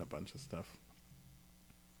she's been in a bunch of stuff.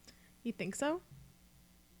 You think so?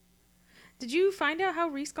 Did you find out how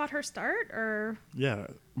Reese got her start, or Yeah,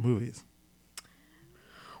 movies.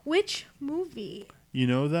 which movie? You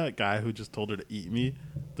know that guy who just told her to eat me?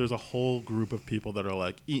 There's a whole group of people that are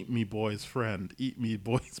like, eat me boy's friend, eat me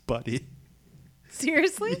boy's buddy.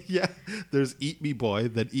 Seriously? Yeah, there's eat me boy,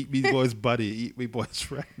 then eat me boy's buddy, eat me boy's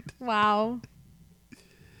friend. Wow.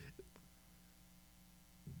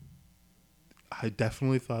 I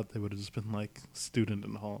definitely thought they would have just been like student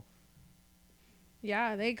in hall.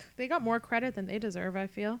 Yeah, they got more credit than they deserve, I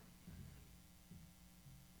feel.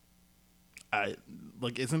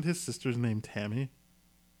 Isn't his sister's name Tammy?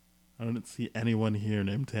 I don't see anyone here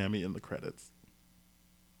named Tammy in the credits.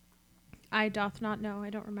 I doth not know. I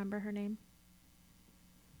don't remember her name.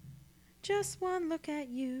 Just one look at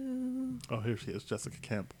you, Oh, here she is, Jessica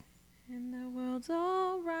Campbell. and the world's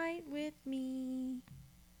all right with me.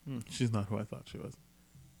 She's not who I thought she was.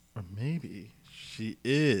 Or maybe she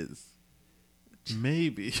is.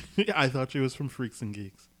 Maybe. I thought she was from Freaks and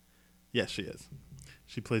Geeks. Yes, she is.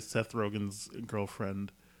 She plays Seth Rogen's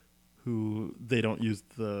girlfriend, who they don't use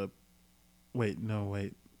the... Wait.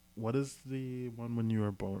 What is the one when you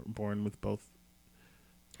are born with both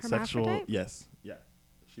sexual... Hermaphrodite? Yes. Yeah.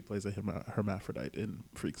 She plays a hermaphrodite in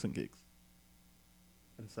Freaks and Geeks.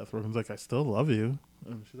 And Seth Rogen's like, I still love you.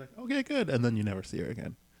 And she's like, okay, good. And then you never see her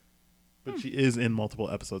again. But she is in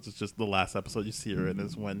multiple episodes. It's just the last episode you see her in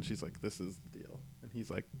is when she's like, this is the deal. And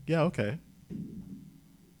he's like, yeah, okay.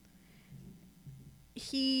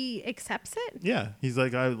 He accepts it? Yeah. He's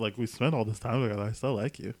like, we spent all this time together. I still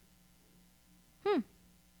like you.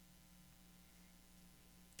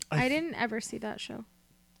 I didn't ever see that show.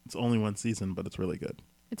 It's only one season, but it's really good.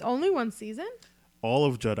 It's only one season? All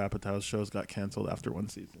of Judd Apatow's shows got canceled after one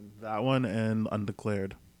season. That one and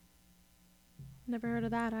Undeclared. Never heard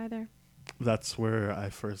of that either. That's where I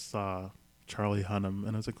first saw Charlie Hunnam.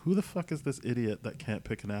 And I was like, who the fuck is this idiot that can't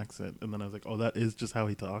pick an accent? And then I was like, oh, that is just how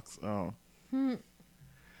he talks. Oh.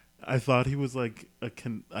 I thought he was like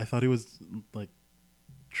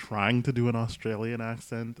trying to do an Australian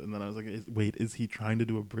accent, and then I was like, wait, is he trying to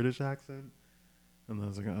do a British accent? And then I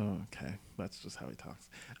was like, oh, okay, that's just how he talks.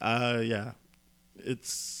 Yeah,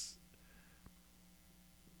 it's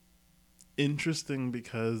interesting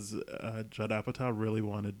because Judd Apatow really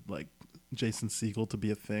wanted like Jason Segel to be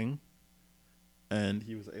a thing, and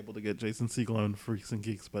he was able to get Jason Segel on Freaks and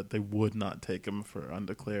Geeks, but they would not take him for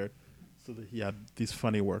Undeclared. So that he had these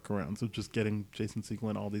funny workarounds of just getting Jason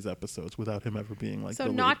Segel in all these episodes without him ever being like. So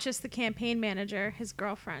the not lead. just the campaign manager, his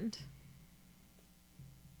girlfriend.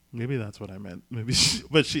 Maybe that's what I meant. Maybe,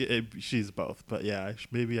 she's both. But yeah,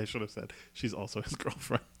 maybe I should have said she's also his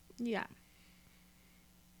girlfriend. Yeah.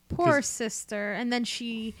 Poor sister, and then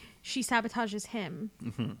she sabotages him.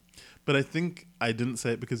 Mm-hmm. But I think I didn't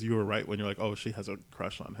say it because you were right when you're like, oh, she has a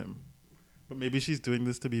crush on him. But maybe she's doing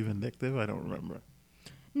this to be vindictive. I don't remember.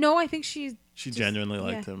 No, I think she genuinely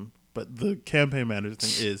liked him. But the campaign manager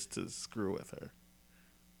thing is to screw with her.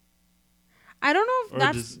 I don't know if Or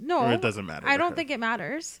that's... or it doesn't matter I to don't her. think it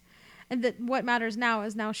matters. And that what matters now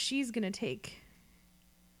is now she's gonna take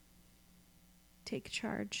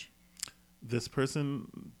charge. This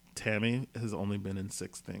person, Tammy, has only been in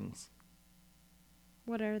 6 things.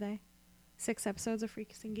 What are they? 6 episodes of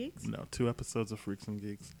Freaks and Geeks? No, 2 episodes of Freaks and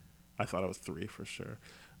Geeks. I thought it was 3 for sure.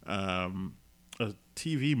 A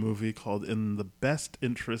TV movie called In the Best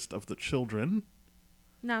Interest of the Children.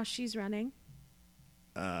 Now she's running.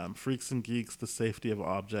 Freaks and Geeks, The Safety of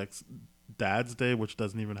Objects, Dad's Day, which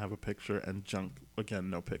doesn't even have a picture, and Junk, again,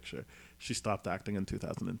 no picture. She stopped acting in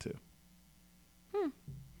 2002.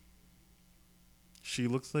 She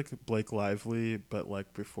looks like Blake Lively, but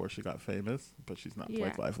like before she got famous, but she's not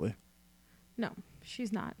Blake Lively. No,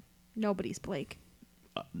 she's not. Nobody's Blake.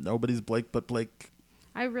 Nobody's Blake but Blake.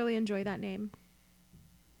 I really enjoy that name.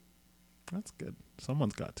 That's good.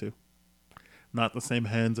 Someone's got to. Not the same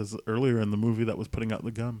hands as earlier in the movie that was putting out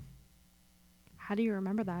the gum. How do you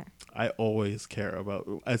remember that? I always care about...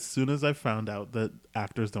 As soon as I found out that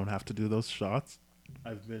actors don't have to do those shots,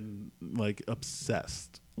 I've been like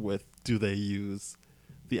obsessed with, do they use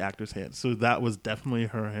the actor's hands? So that was definitely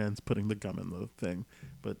her hands putting the gum in the thing.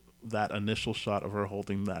 But that initial shot of her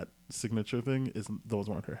holding that signature thing, those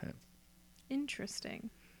weren't her hands. Interesting.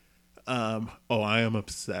 I am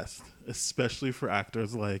obsessed, especially for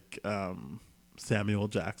actors like Samuel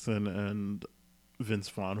Jackson and Vince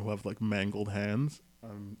Vaughn, who have like mangled hands.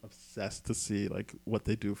 I'm obsessed to see like what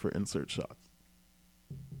they do for insert shots.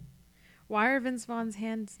 Why are Vince Vaughn's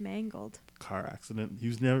hands mangled? Car accident.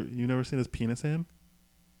 You never seen his penis hand?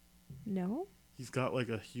 No. He's got like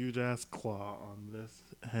a huge ass claw on this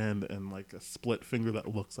hand and like a split finger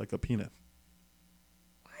that looks like a penis.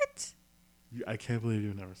 What? I can't believe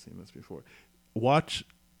you've never seen this before. Watch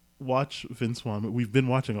Vince Vaughn. We've been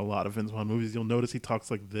watching a lot of Vince Vaughn movies. You'll notice he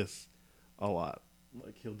talks like this a lot.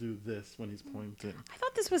 Like he'll do this when he's pointing. I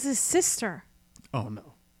thought this was his sister. Oh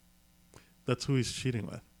no, that's who he's cheating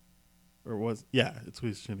with, or was? Yeah, it's who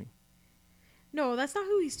he's cheating. No, that's not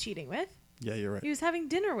who he's cheating with. Yeah, you're right. He was having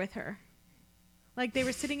dinner with her. Like they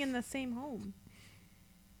were sitting in the same home.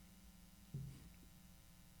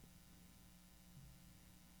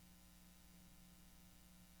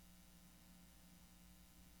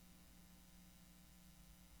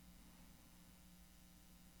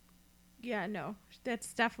 Yeah, no.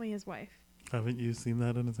 That's definitely his wife. Haven't you seen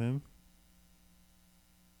that in his hand?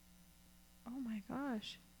 Oh my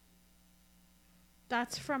gosh.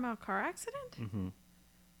 That's from a car accident? Mm-hmm.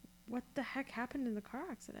 What the heck happened in the car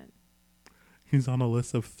accident? He's on a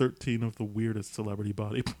list of 13 of the weirdest celebrity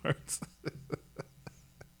body parts.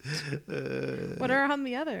 What are on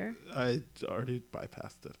the other? I already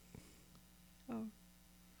bypassed it. Oh.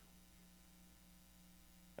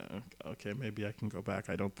 Okay, maybe I can go back.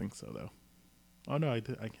 I don't think so, though. Oh, no, I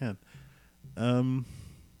can.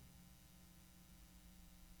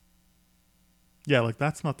 Yeah, like,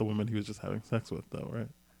 that's not the woman he was just having sex with, though, right?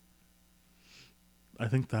 I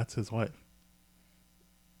think that's his wife.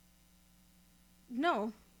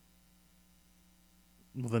 No.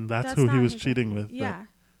 Well, then that's That's who he not was his cheating wife. with. Yeah.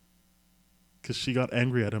 Because she got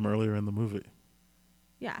angry at him earlier in the movie.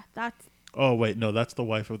 Yeah, that's... Oh, wait, no, that's the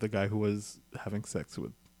wife of the guy who was having sex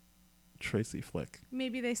with Tracy Flick.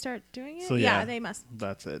 Maybe they start doing it? So, yeah, they must.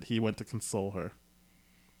 That's it. He went to console her.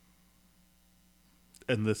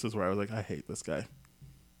 And this is where I was like, I hate this guy.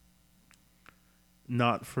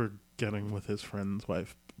 Not for getting with his friend's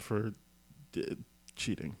wife, for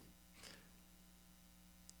cheating.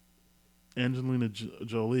 Angelina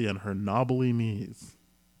Jolie and her knobbly knees.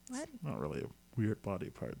 What? It's not really a weird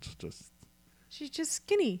body part. It's just... She's just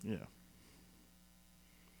skinny. Yeah.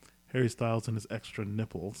 Harry Styles and his extra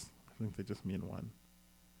nipples. I think they just mean one.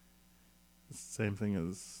 It's the same thing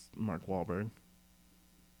as Mark Wahlberg.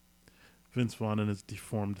 Vince Vaughn and his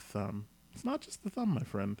deformed thumb. It's not just the thumb, my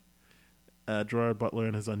friend. Gerard Butler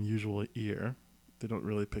and his unusual ear. They don't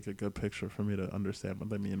really pick a good picture for me to understand what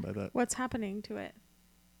they mean by that. What's happening to it?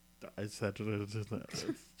 I said it's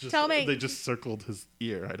just, Tell me. They just circled his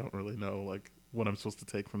ear. I don't really know like what I'm supposed to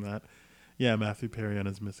take from that. Yeah, Matthew Perry and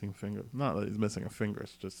his missing finger. Not that he's missing a finger.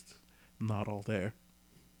 It's just not all there.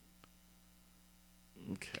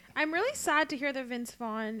 Okay. I'm really sad to hear that Vince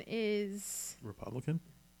Vaughn is Republican?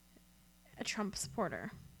 a Trump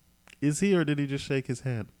supporter. Is he, or did he just shake his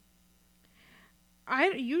hand?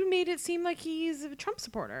 You made it seem like he's a Trump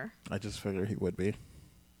supporter. I just figured he would be.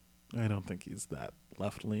 I don't think he's that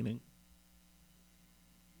left-leaning.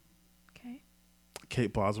 Okay.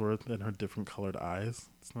 Kate Bosworth and her different colored eyes.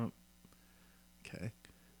 It's not... Okay.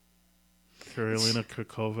 Karolina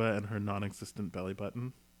Kurkova and her non-existent belly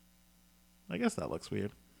button. I guess that looks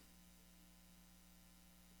weird.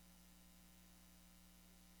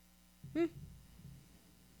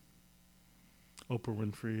 Oprah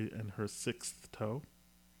Winfrey and her sixth toe.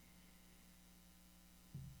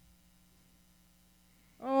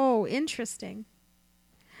 Oh, interesting.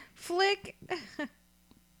 Flick.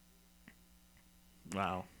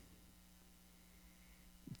 Wow.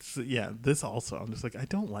 So, yeah, this also, I'm just like, I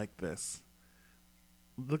don't like this.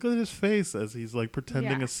 Look at his face as he's like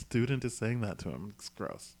pretending Yeah. a student is saying that to him. It's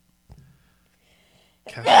gross.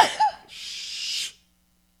 Kesha, shh.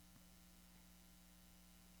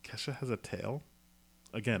 Kesha has a tail.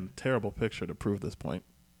 Again, terrible picture to prove this point.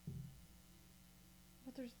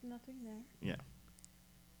 But there's nothing there. Yeah.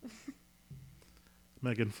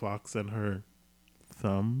 Megan Fox and her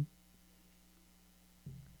thumb.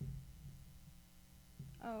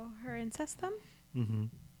 Oh, her incest thumb? Mm-hmm.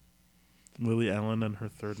 Lily Allen and her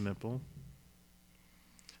third nipple.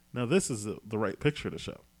 Now this is the right picture to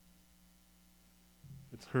show.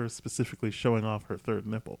 It's her specifically showing off her third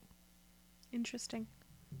nipple. Interesting.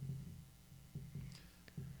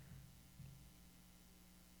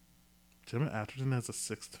 Gemma Atherton has a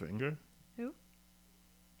sixth finger. Who?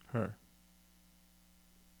 Her.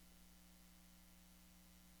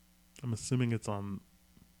 I'm assuming it's on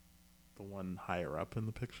the one higher up in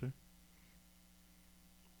the picture.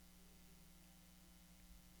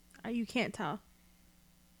 You can't tell.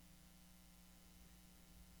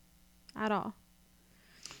 At all.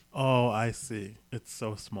 Oh, I see. It's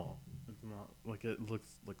so small. It's not like it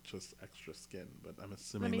looks like just extra skin, but I'm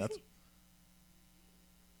assuming Let me that's see.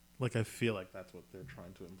 like I feel like that's what they're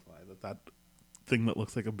trying to imply, that thing that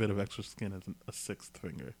looks like a bit of extra skin is a sixth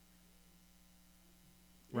finger.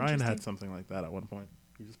 Ryan had Interesting. something like that at one point.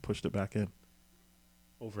 He just pushed it back in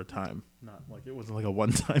over time. Not like it wasn't like a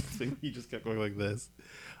one-time thing. He just kept going like this.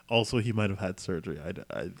 Also, he might have had surgery.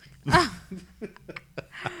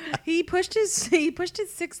 He pushed his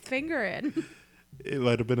sixth finger in. It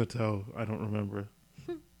might have been a toe. I don't remember.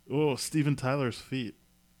 Oh, Steven Tyler's feet.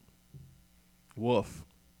 Woof.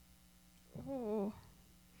 Oh.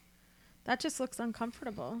 That just looks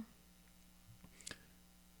uncomfortable.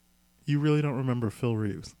 You really don't remember Phil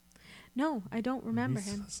Reeves? No, I don't remember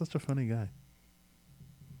He's him. such a funny guy.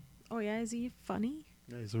 Oh yeah, is he funny?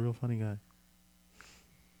 Yeah, he's a real funny guy.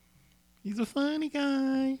 He's a funny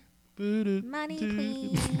guy. Money,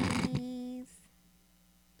 please.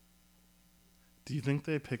 Do you think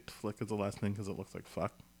they picked Flick as the last name because it looks like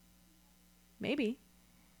fuck? Maybe.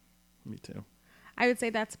 Me too. I would say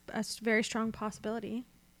that's a very strong possibility.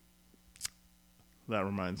 That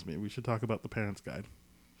reminds me, we should talk about the Parents Guide.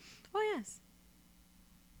 Oh yes.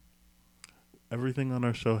 Everything on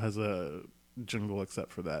our show has a jingle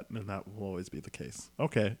except for that, and that will always be the case.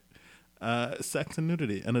 Okay. Sex and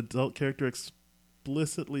nudity. An adult character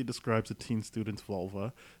explicitly describes a teen student's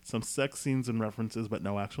vulva. Some sex scenes and references, but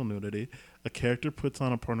no actual nudity. A character puts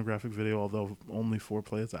on a pornographic video, although only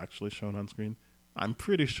foreplay is actually shown on screen. I'm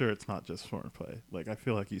pretty sure it's not just foreplay. Like, I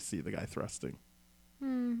feel like you see the guy thrusting.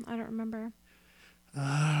 I don't remember.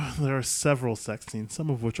 There are several sex scenes, some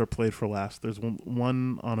of which are played for laughs. There's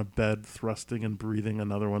one on a bed thrusting and breathing.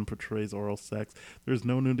 Another one portrays oral sex. There's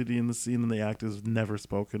no nudity in the scene, and the act is never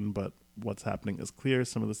spoken, but what's happening is clear.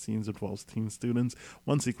 Some of the scenes involves teen students.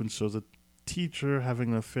 One sequence shows a teacher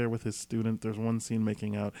having an affair with his student. There's one scene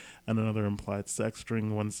making out, and another implied sex.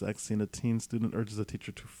 During one sex scene, a teen student urges a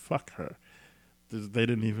teacher to fuck her. They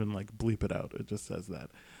didn't even like bleep it out. It just says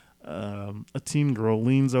that. A teen girl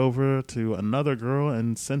leans over to another girl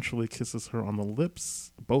and sensually kisses her on the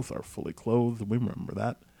lips. Both are fully clothed. We remember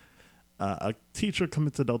that. A teacher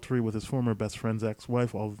commits adultery with his former best friend's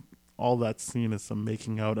ex-wife. All that's seen is some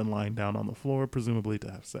making out and lying down on the floor, presumably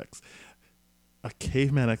to have sex. A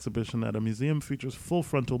caveman exhibition at a museum features full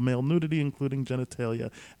frontal male nudity, including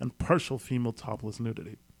genitalia, and partial female topless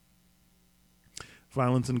nudity.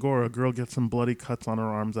 Violence and gore. A girl gets some bloody cuts on her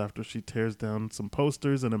arms after she tears down some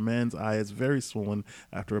posters, and a man's eye is very swollen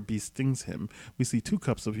after a bee stings him. We see 2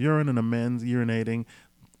 cups of urine and a man's urinating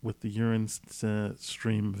with the urine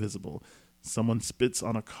stream visible. Someone spits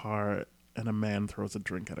on a car and a man throws a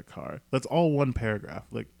drink at a car. That's all one paragraph.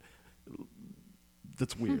 Like,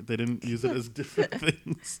 that's weird. They didn't use it as different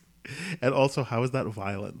things. And also, how is that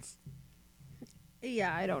violence?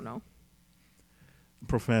 Yeah, I don't know.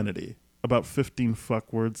 Profanity. About 15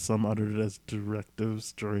 fuck words, some uttered as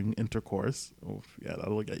directives during intercourse. Oh, yeah,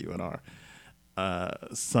 that'll get you an R.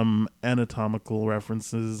 Some anatomical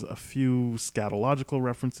references, a few scatological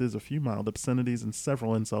references, a few mild obscenities, and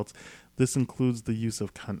several insults. This includes the use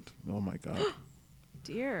of cunt. Oh my god.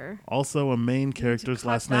 Dear. Also, a main character's cut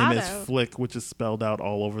last name that is out. Flick, which is spelled out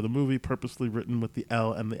all over the movie, purposely written with the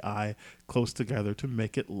L and the I close together to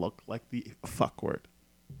make it look like the fuck word.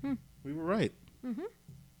 We were right.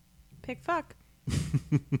 Pick fuck.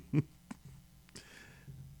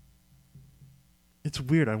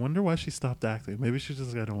 weird. I wonder why she stopped acting. Maybe she's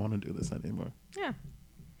just like, I don't want to do this anymore. Yeah.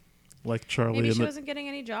 Like Charlie. Maybe in she the, wasn't getting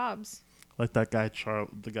any jobs. like that guy,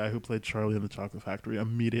 the guy who played Charlie in the Chocolate Factory,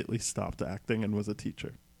 immediately stopped acting and was a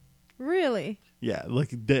teacher. Really? Yeah, like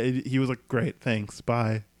he was like, great, thanks,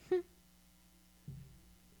 bye.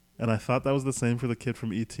 And I thought that was the same for the kid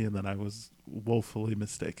from E.T., and then I was woefully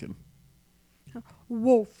mistaken.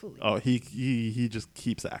 Woefully. Oh, he just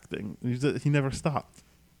keeps acting. He never stopped.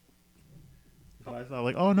 And I thought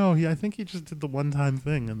like, oh no, I think he just did the one time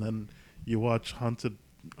thing, and then you watch Haunted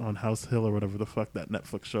on House Hill or whatever the fuck that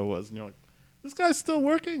Netflix show was, and you're like, this guy's still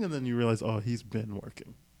working, and then you realize, oh, he's been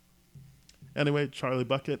working. Anyway, Charlie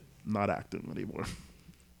Bucket, not acting anymore.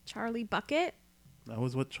 Charlie Bucket? That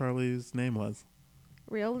was what Charlie's name was.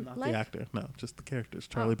 Real Not life? the actor. No, just the characters.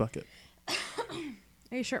 Charlie Bucket.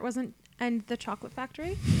 Are you sure it wasn't And the Chocolate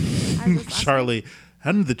Factory? As his last Charlie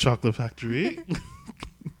and the Chocolate Factory. name?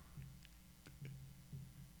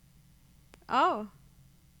 Oh.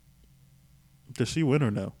 Does she win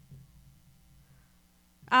or no?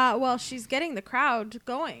 Well, she's getting the crowd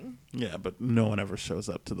going. Yeah, but no one ever shows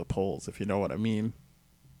up to the polls, if you know what I mean.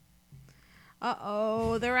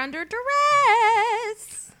 Uh-oh, they're under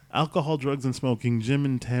duress. Alcohol, drugs, and smoking. Jim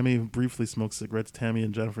and Tammy briefly smoke cigarettes. Tammy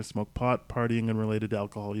and Jennifer smoke pot. Partying and related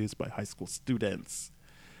alcohol use by high school students.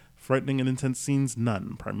 Frightening and intense scenes?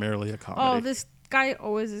 None. Primarily a comedy. Oh, this guy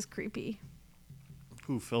always is creepy.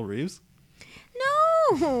 Who, Phil Reeves?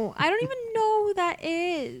 No, I don't even know who that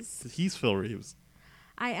is. He's Phil Reeves.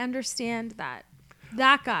 I understand that.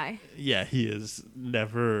 That guy. Yeah, he is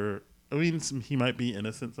never... I mean, he might be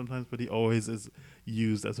innocent sometimes, but he always is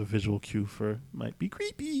used as a visual cue for might be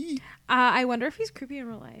creepy. I wonder if he's creepy in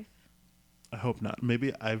real life. I hope not.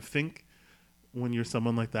 Maybe I think when you're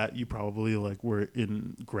someone like that, you probably like were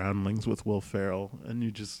in Groundlings with Will Ferrell, and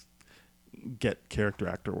you just get character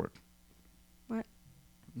actor work. What?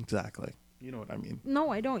 Exactly. You know what I mean. No,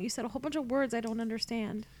 I don't. You said a whole bunch of words I don't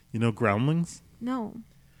understand. You know Groundlings? No.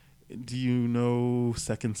 Do you know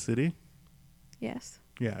Second City? Yes.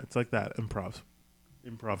 Yeah, it's like that. Improv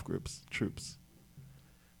groups, troops.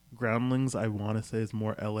 Groundlings, I want to say, is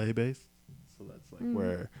more LA based. So that's like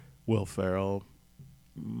where Will Ferrell.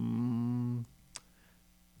 I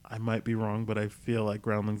might be wrong, but I feel like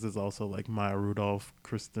Groundlings is also like Maya Rudolph,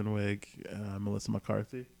 Kristen Wiig, Melissa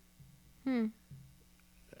McCarthy. And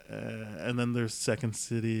then there's Second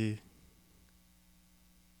City,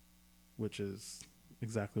 which is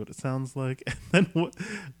exactly what it sounds like. And then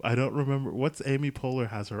I don't remember. What's Amy Poehler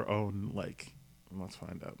has her own, like, let's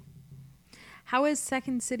find out. How is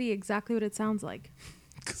Second City exactly what it sounds like?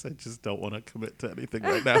 Because I just don't want to commit to anything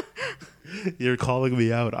right now. You're calling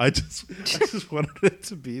me out. I just wanted it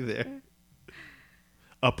to be there.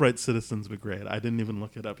 Upright Citizens Brigade. I didn't even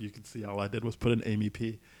look it up. You can see all I did was put in Amy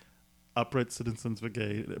P. Upright Citizens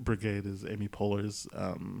Brigade is Amy Poehler's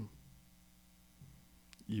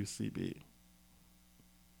UCB.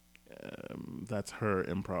 That's her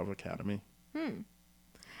improv academy.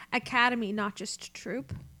 Academy, not just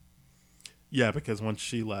troupe. Yeah, because once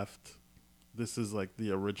she left, this is like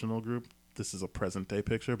the original group. This is a present day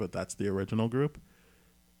picture, but that's the original group.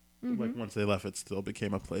 Like once they left, it still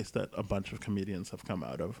became a place that a bunch of comedians have come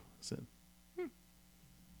out of since.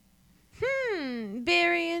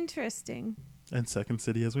 Very interesting. And Second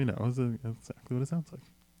City, as we know, is exactly what it sounds like.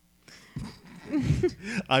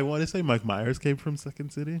 I want to say Mike Myers came from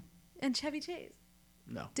Second City. And Chevy Chase.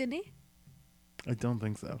 No, Didn't he? I don't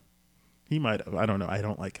think so. He might have. I don't know. I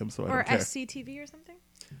don't like him, so I Or don't care. SCTV or something?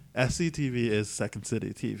 SCTV is Second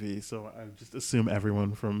City TV, so I just assume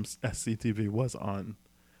everyone from SCTV was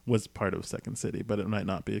part of Second City, but it might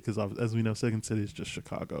not be because, as we know, Second City is just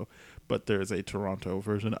Chicago, but there is a Toronto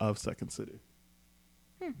version of Second City.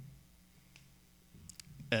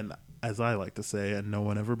 And as I like to say, and no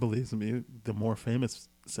one ever believes me, the more famous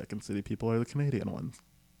Second City people are the Canadian ones.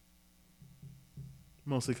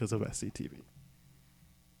 Mostly because of SCTV.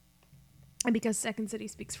 And because Second City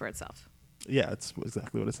speaks for itself. Yeah, it's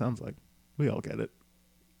exactly what it sounds like. We all get it.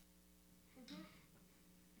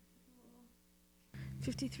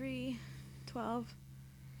 53-12.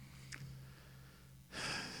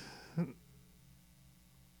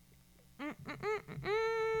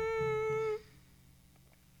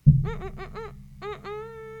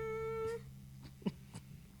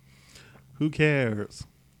 Who cares?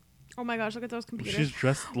 Oh my gosh, look at those computers. She's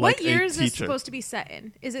dressed like what year a is this teacher. supposed to be set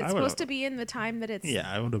in? Is it I supposed don't to be in the time that it's... Yeah,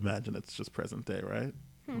 I would imagine it's just present day, right?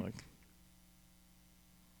 Like,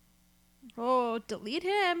 Oh, delete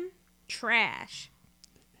him. Trash.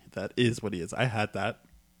 that is what he is. I had that.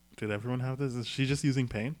 Did everyone have this? Is she just using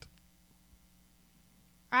paint?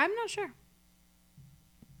 I'm not sure.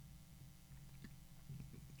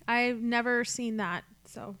 I've never seen that,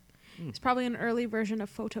 so it's probably an early version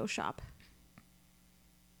of Photoshop.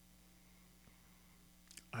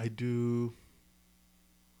 I do.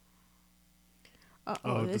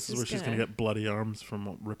 Uh-oh, This is where she's going to get bloody arms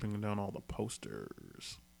from ripping down all the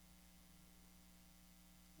posters.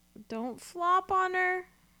 Don't flop on her.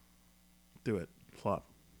 Do it.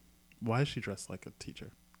 Flop. Why is she dressed like a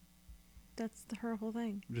teacher? That's her whole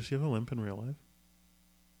thing. Does she have a limp in real life?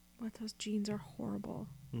 What, those jeans are horrible.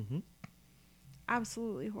 Mm-hmm.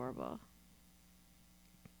 Absolutely horrible.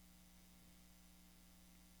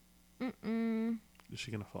 Mm-mm. Is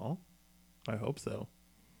she going to fall? I hope so.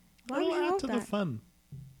 Why would you It'll add hope to the that? fun.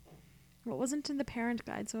 Well, it wasn't in the parent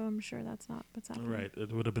guide, so I'm sure that's not what's happening. Right.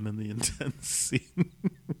 It would have been in the intense scene.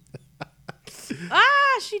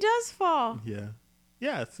 She does fall. Yeah.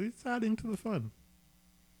 Yeah, it's adding to the fun.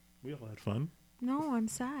 We all had fun. No, I'm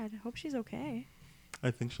sad. Hope she's okay.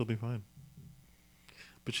 I think she'll be fine.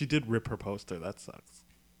 But she did rip her poster. That sucks.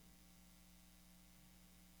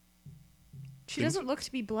 She Things- doesn't look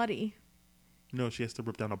to be bloody. No, she has to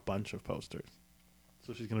rip down a bunch of posters.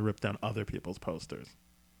 So she's going to rip down other people's posters.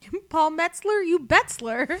 Paul Metzler, you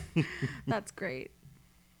Betzler. That's great.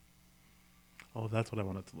 Oh, that's what I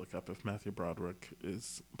wanted to look up. If Matthew Broderick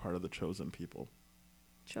is part of the chosen people.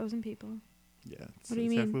 Chosen people. Yeah, it's What do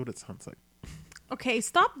you exactly mean? what it sounds like. Okay,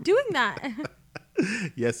 stop doing that.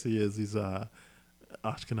 Yes, he is. He's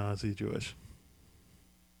Ashkenazi Jewish.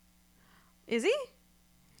 Is he?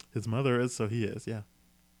 His mother is, so he is, yeah.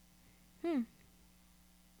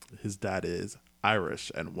 His dad is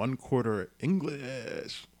Irish and 1/4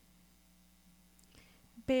 English.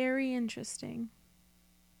 Very interesting.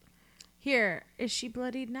 Here, is she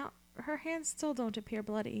bloodied? No, her hands still don't appear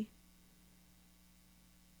bloody.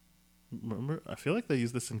 Remember, I feel like they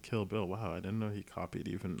used this in Kill Bill. Wow, I didn't know he copied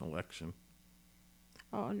even Election.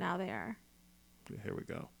 Oh, now they are. Here we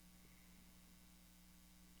go.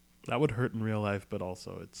 That would hurt in real life, but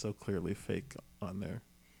also it's so clearly fake on there.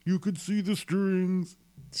 You could see the strings.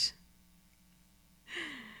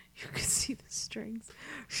 You can see the strings.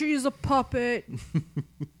 She's a puppet.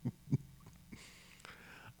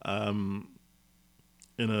 In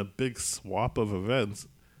a big swap of events,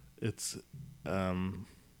 it's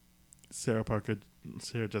Sarah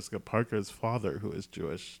Jessica Parker's father who is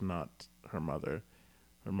Jewish, not her mother.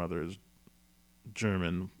 Her mother is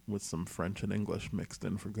German with some French and English mixed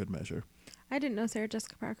in for good measure. I didn't know Sarah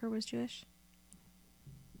Jessica Parker was Jewish.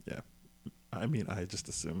 Yeah. I mean, I just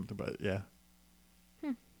assumed, but yeah.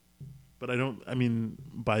 But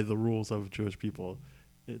by the rules of Jewish people,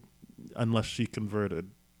 unless she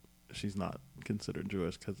converted, she's not considered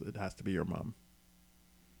Jewish because it has to be your mom.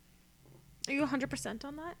 Are you 100%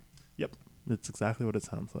 on that? Yep. It's exactly what it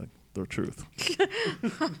sounds like. The truth.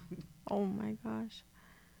 Oh my gosh.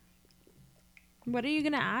 What are you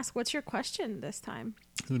going to ask? What's your question this time?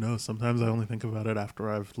 Who knows? Sometimes I only think about it after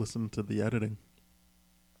I've listened to the editing.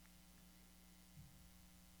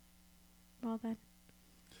 Well then.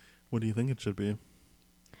 What do you think it should be?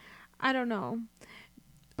 I don't know.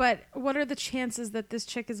 But what are the chances that this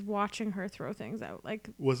chick is watching her throw things out? Like,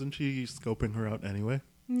 Wasn't she scoping her out anyway?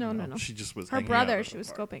 no. She just was Her hanging out brother, at she the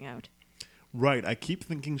was bar. scoping out. Right. I keep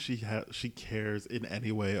thinking she cares in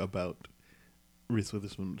any way about Reese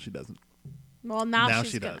Witherspoon. She doesn't. Well, now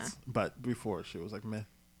she's she gonna. does. But before, she was like, meh,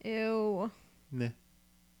 Ew. nah.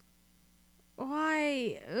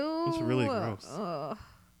 Why? Ew. It's really gross. Ugh.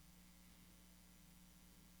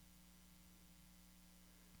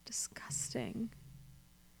 Disgusting.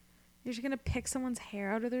 You're just gonna pick someone's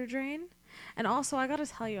hair out of their drain? And also, I gotta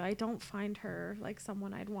tell you, I don't find her like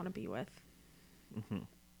someone I'd want to be with.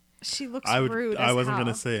 She looks rude. I as wasn't hell.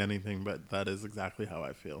 going to say anything, but that is exactly how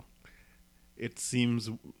I feel. It seems...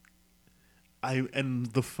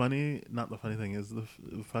 the funny thing is, the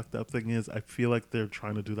fucked up thing is, I feel like they're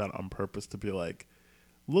trying to do that on purpose to be like,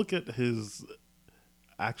 look at his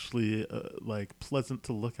actually like pleasant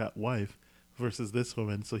to look at wife versus this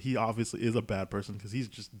woman. So he obviously is a bad person because he's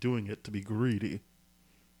just doing it to be greedy.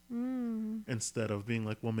 Instead of being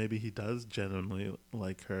like, well, maybe he does genuinely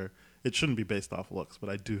like her. It shouldn't be based off looks, but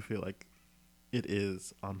I do feel like it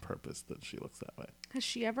is on purpose that she looks that way. Has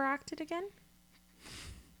she ever acted again?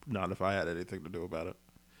 Not if I had anything to do about it.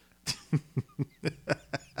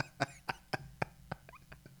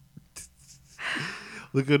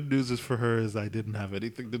 The good news is for her is I didn't have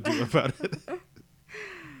anything to do about it.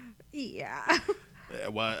 Yeah.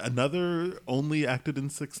 Well, another only acted in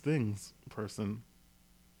 6 things person.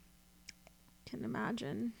 Can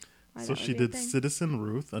imagine. why So that would she be a did thing. Citizen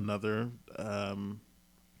Ruth, another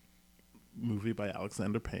movie by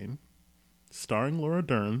Alexander Payne, starring Laura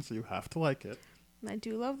Dern, so you have to like it. I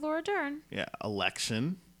do love Laura Dern. Yeah,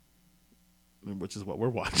 Election, which is what we're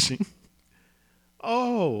watching.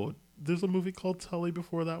 Oh, there's a movie called Tully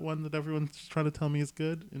before that one that everyone's trying to tell me is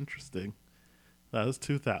good. Interesting. That was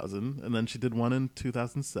 2000. And then she did one in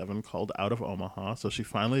 2007 called Out of Omaha. So she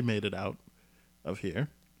finally made it out of here.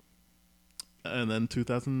 And then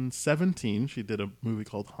 2017, she did a movie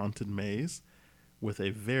called Haunted Maze with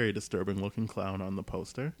a very disturbing looking clown on the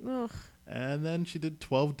poster. Ugh. And then she did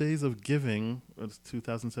 12 Days of Giving. It was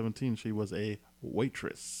 2017. She was a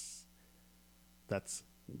waitress. That's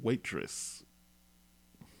waitress.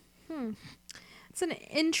 It's an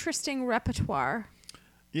interesting repertoire.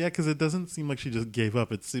 Yeah, because it doesn't seem like she just gave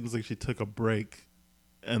up. It seems like she took a break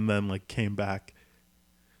and then like came back.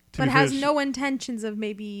 But has no intentions of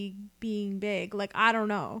maybe being big. Like, I don't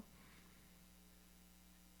know.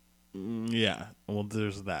 Yeah, well,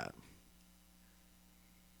 there's that.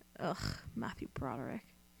 Ugh, Matthew Broderick.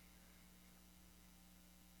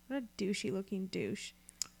 What a douchey looking douche.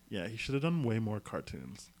 Yeah, he should have done way more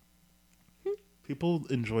cartoons. People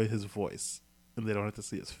enjoy his voice, and they don't have to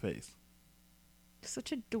see his face.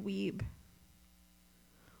 Such a dweeb.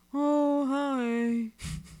 Oh, hi.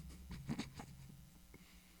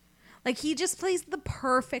 Like, he just plays the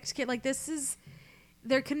perfect kid. Like,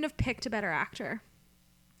 there couldn't have picked a better actor.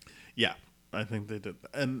 Yeah, I think they did.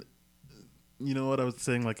 And you know what I was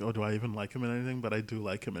saying? Like, oh, do I even like him in anything? But I do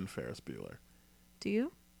like him in Ferris Bueller. Do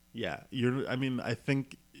you? Yeah, I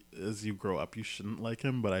think as you grow up, you shouldn't like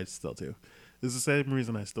him, but I still do. It's the same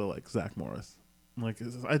reason I still like Zach Morris. Like,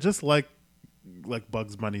 I just like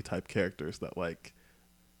Bugs Bunny type characters that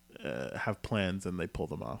have plans and they pull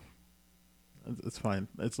them off. It's fine.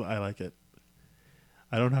 I like it.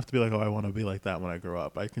 I don't have to be like, oh, I want to be like that when I grow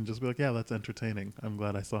up. I can just be like, yeah, that's entertaining. I'm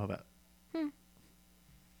glad I saw that. Well,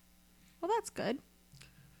 that's good.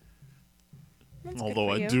 That's Although good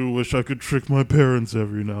for I you. do wish I could trick my parents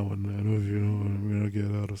every now and then, if you know what I mean. I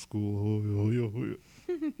get out of school.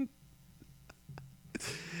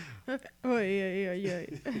 Oh, yeah.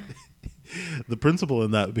 The principal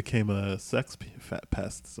in that became a sex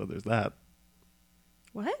pest, so there's that.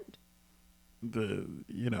 What?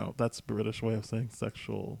 That's a British way of saying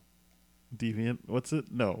sexual deviant. What's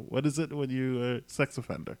it? No. What is it when you are sex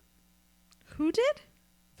offender? Who did?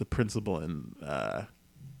 The principal in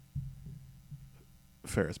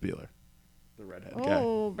Ferris Bueller. The redhead guy.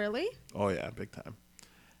 Oh, really? Oh, yeah, big time.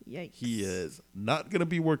 Yikes. He is not going to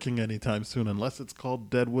be working anytime soon unless it's called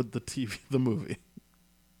Deadwood the movie.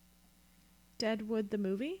 Deadwood the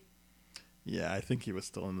movie? Yeah, I think he was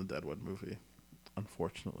still in the Deadwood movie,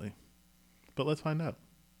 unfortunately. But let's find out.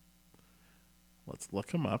 Let's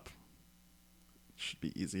look him up. Should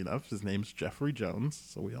be easy enough. His name's Jeffrey Jones,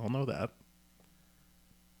 so we all know that.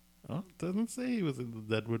 Oh, it doesn't say he was in the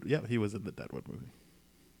Deadwood. Yeah, he was in the Deadwood movie.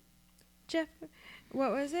 Jeff,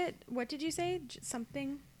 what was it? What did you say?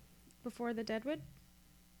 Something before the Deadwood?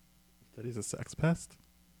 That he's a sex pest?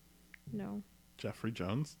 No. Jeffrey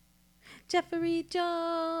Jones? Jeffrey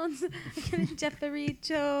Jones. Jeffrey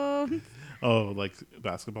Jones. Oh, like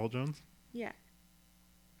Basketball Jones? Yeah.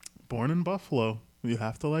 Born in Buffalo. You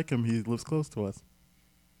have to like him. He lives close to us.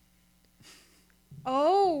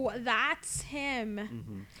 Oh, that's him.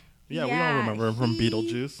 Mm-hmm. Yeah, we all remember him from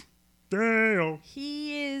Beetlejuice. Damn.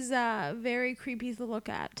 He is very creepy to look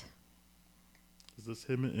at. Is this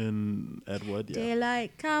him in Ed Wood? Yeah.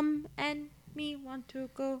 Daylight come and me want to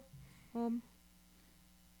go home.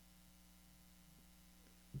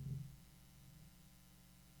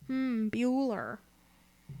 Bueller.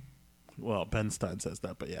 Well, Ben Stein says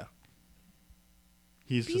that, but yeah.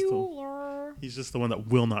 He's Bueller. He's just the one that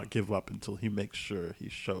will not give up until he makes sure he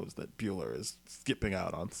shows that Bueller is skipping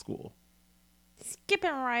out on school.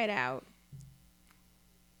 Skipping right out.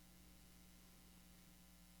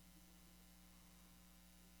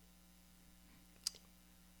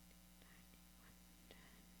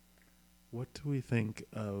 What do we think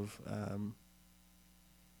of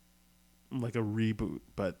like a reboot,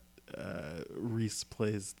 but Reese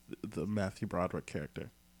plays the Matthew Broderick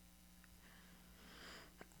character?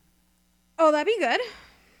 Oh, that'd be good.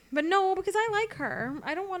 But no, because I like her.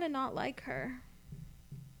 I don't want to not like her.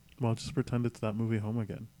 Well, just pretend it's that movie Home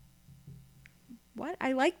Again. What?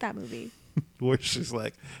 I like that movie. Where she's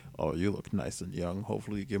like, oh, you look nice and young.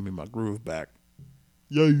 Hopefully you give me my groove back.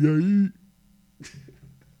 Yay.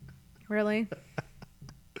 Really?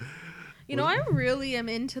 You know, I really am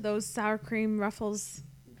into those sour cream ruffles.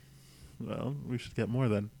 Well, we should get more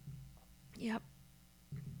then. Yep.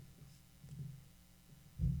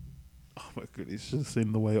 Oh my goodness, you should have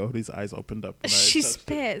seen the way Odie's eyes opened up. She's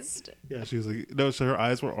pissed. Yeah, she was like, no, so her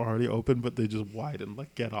eyes were already open, but they just widened,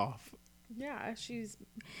 like, get off. Yeah, she's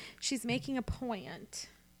making a point.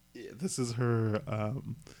 Yeah, this is her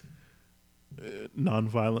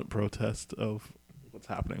nonviolent protest of what's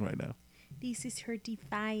happening right now. This is her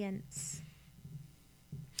defiance.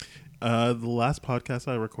 The last podcast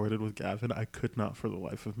I recorded with Gavin, I could not for the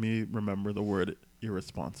life of me remember the word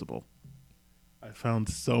irresponsible. I found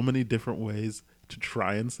so many different ways to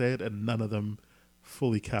try and say it, and none of them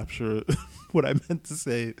fully capture what I meant to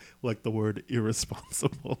say, like the word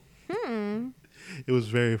irresponsible. It was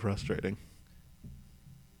very frustrating.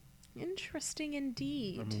 Interesting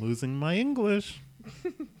indeed. I'm losing my English.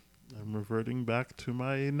 I'm reverting back to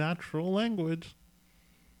my natural language.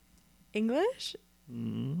 English?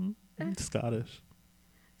 Scottish.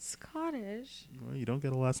 Scottish? Well, you don't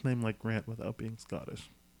get a last name like Grant without being Scottish.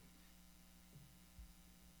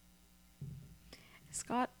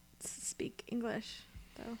 Scots speak English,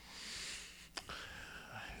 though.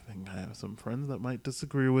 I think I have some friends that might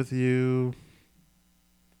disagree with you.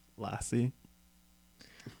 Lassie.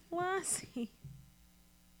 Lassie.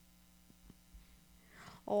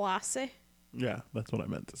 Lassie. Yeah, that's what I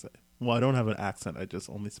meant to say. Well, I don't have an accent. I just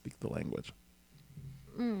only speak the language.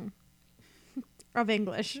 Of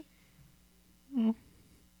English. We'll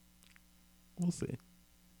see.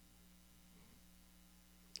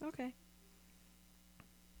 Okay.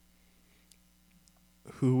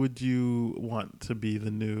 Who would you want to be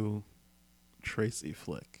the new Tracy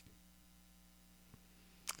Flick?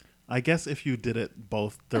 I guess if you did it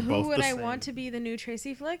both, they're both Who would the I same. want to be the new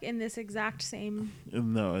Tracy Flick in this exact same?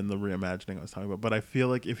 No, in the reimagining I was talking about. But I feel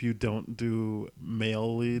like if you don't do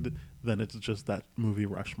male lead, then it's just that movie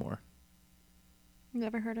Rushmore.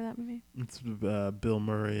 Never heard of that movie. It's Bill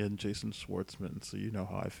Murray and Jason Schwartzman, so you know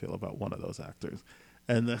how I feel about one of those actors.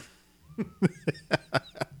 And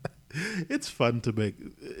it's fun to make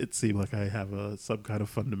it seem like I have some kind of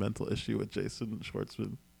fundamental issue with Jason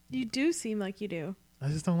Schwartzman. You do seem like you do. I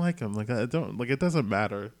just don't like him. Like I don't like. It doesn't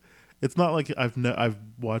matter. It's not like I've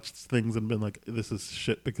watched things and been like, this is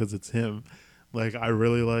shit because it's him. Like I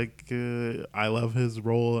really like. I love his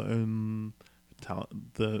role in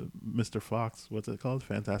the Mr. Fox. What's it called?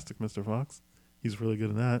 Fantastic Mr. Fox. He's really good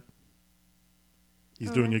in that. He's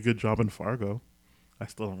doing a good job in Fargo. I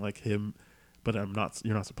still don't like him, but I'm not.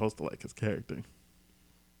 You're not supposed to like his character.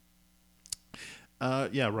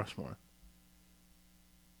 Yeah, Rushmore.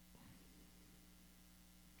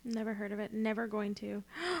 Never heard of it. Never going to.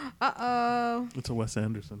 Uh-oh. It's a Wes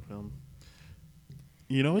Anderson film.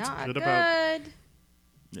 You know what's Not good good. about?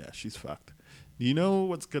 Yeah, she's fucked. Do you know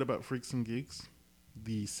what's good about Freaks and Geeks?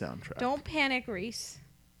 The soundtrack. Don't panic, Reese.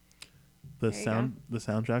 The There you the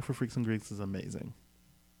soundtrack for Freaks and Geeks is amazing.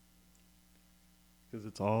 Because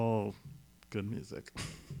it's all good music.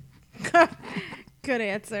 Good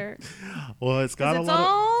answer. Well, it's got 'Cause a it's lot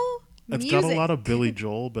all of it's music. got a lot of Billy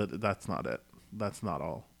Joel, but that's not it. That's not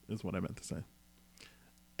all, is what I meant to say.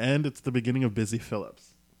 And it's the beginning of Busy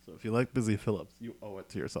Phillips. So if you like Busy Phillips, you owe it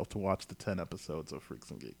to yourself to watch the 10 episodes of Freaks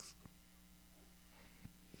and Geeks.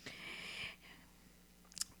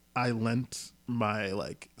 I lent my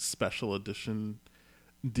special edition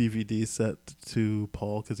DVD set to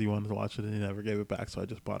Paul because he wanted to watch it and he never gave it back, so I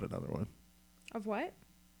just bought another one Of what?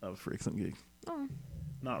 of Freaks and Geeks. Oh.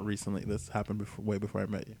 Not recently. This happened way before I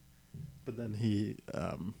met you. But then he,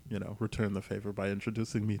 returned the favor by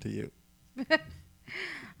introducing me to you.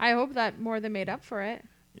 I hope that more than made up for it.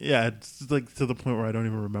 Yeah, it's to the point where I don't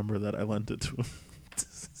even remember that I lent it to him.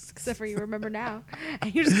 Except for you remember now.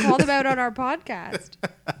 And you just called him out on our podcast.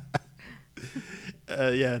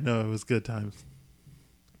 Yeah, no, it was good times.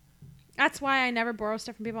 That's why I never borrow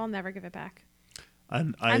stuff from people. I'll never give it back.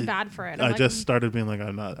 I'm bad for it. I just started being like,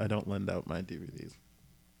 I don't lend out my DVDs.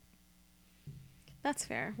 That's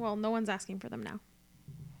fair. Well, no one's asking for them now.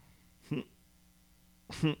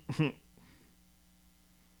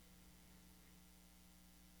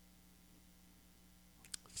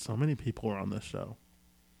 So many people were on this show.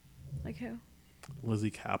 Like who? Lizzie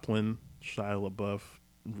Kaplan, Shia LaBeouf,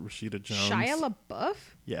 Rashida Jones. Shia LaBeouf?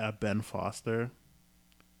 Yeah, Ben Foster.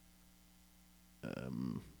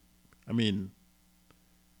 I mean,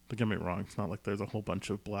 don't get me wrong. It's not like there's a whole bunch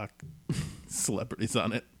of black celebrities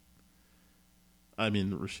on it. I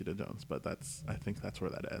mean, Rashida Jones, but I think that's where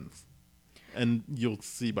that ends. And you'll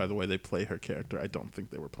see by the way they play her character, I don't think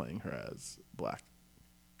they were playing her as black.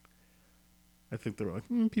 I think they were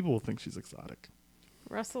like, people will think she's exotic.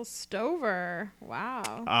 Russell Stover.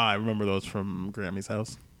 Wow. I remember those from Grammy's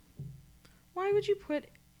house. Why would you put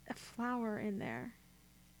a flower in there?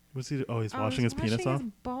 Was he? Oh, he's I washing was his penis washing off.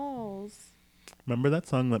 his balls. Remember that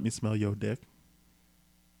song, "Let Me Smell Yo Dick"?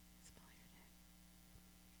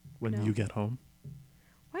 When No. you get home.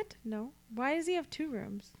 What? No. Why does he have 2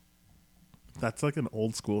 rooms? That's like an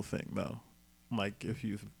old school thing, though. Like if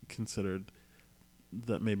you've considered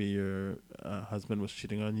that maybe your husband was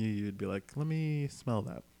cheating on you, you'd be like, let me smell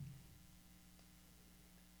that.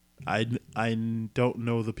 I don't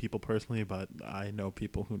know the people personally, but I know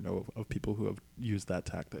people who know of people who have used that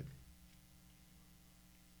tactic.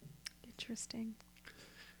 Interesting.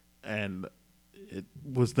 And it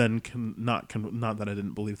was then not that I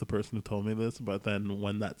didn't believe the person who told me this, but then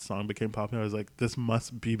when that song became popular, I was like, this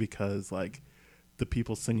must be because like the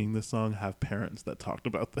people singing this song have parents that talked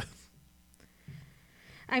about this.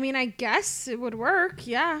 I mean, I guess it would work.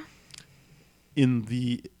 Yeah. In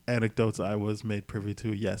the anecdotes I was made privy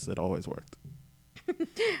to, yes, it always worked.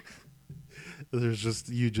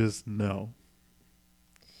 You just know.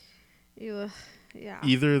 Yeah.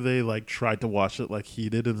 Either they like tried to wash it like he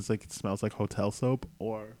did and it's like it smells like hotel soap,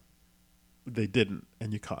 or they didn't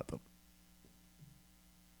and you caught them.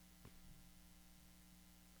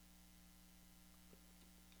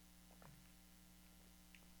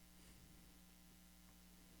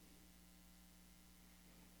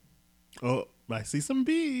 Oh, I see some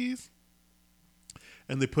bees.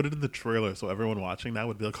 And they put it in the trailer, so everyone watching now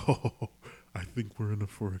would be like, oh, I think we're in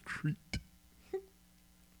for a treat.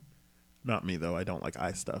 Not me, though. I don't like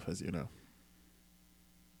eye stuff, as you know.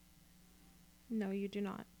 No, you do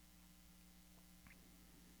not.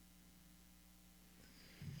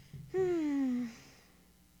 I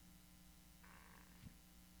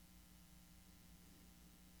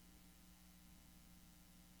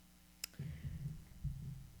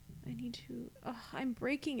need to... Oh, I'm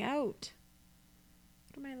breaking out.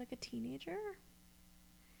 What am I, like a teenager?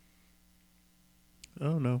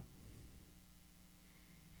 Oh, no.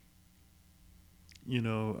 You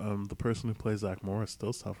know, the person who plays Zach Morris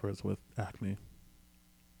still suffers with acne.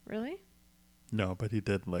 Really? No, but he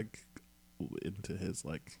did, like, into his,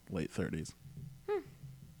 like, late 30s.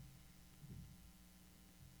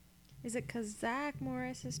 Is it because Zach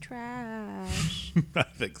Morris is trash? I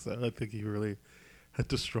think so. I think he really had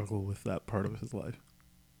to struggle with that part of his life.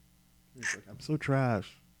 He's like, I'm so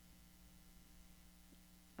trash.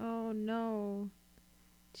 Oh, no.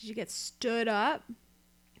 Did you get stood up?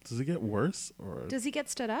 Does it get worse? Or Does he get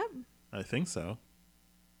stood up? I think so.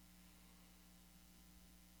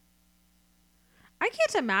 I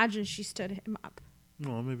can't imagine she stood him up.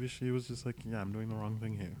 Well, maybe she was just like, yeah, I'm doing the wrong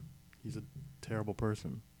thing here. He's a terrible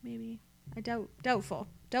person. Maybe. I doubt. Doubtful.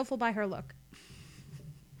 Doubtful by her look.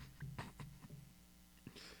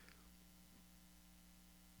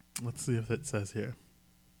 Let's see if it says here.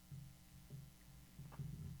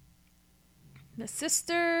 The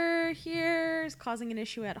sister here is causing an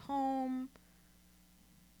issue at home.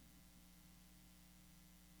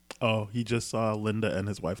 Oh, he just saw Linda and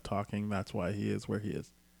his wife talking. That's why he is where he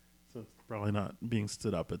is. So it's probably not being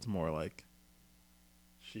stood up. It's more like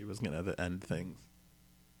she was going to end things.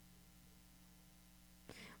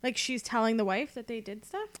 Like she's telling the wife that they did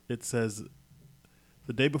stuff? It says,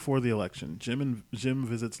 the day before the election, Jim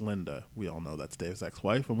visits Linda. We all know that's Dave's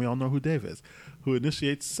ex-wife, and we all know who Dave is, who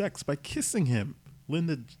initiates sex by kissing him.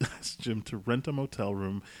 Linda asks Jim to rent a motel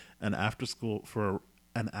room and for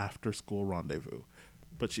an after-school rendezvous.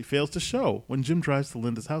 But she fails to show. When Jim drives to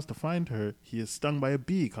Linda's house to find her, he is stung by a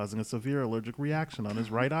bee, causing a severe allergic reaction on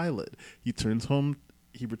his right eyelid. He returns home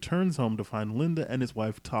to find Linda and his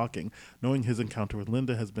wife talking. Knowing his encounter with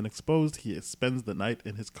Linda has been exposed, he spends the night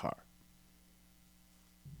in his car.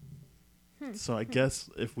 So I guess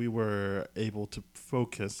if we were able to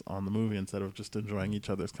focus on the movie instead of just enjoying each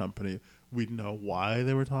other's company, we'd know why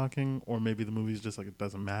they were talking, or maybe the movie's just like, it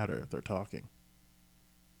doesn't matter if they're talking.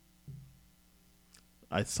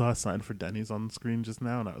 I saw a sign for Denny's on the screen just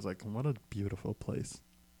now, and I was like, what a beautiful place.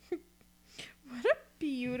 What a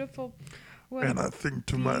beautiful... And I think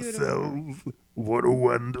to myself, what a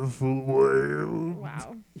wonderful world.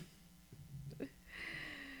 Wow.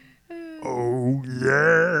 Oh,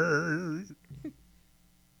 yeah.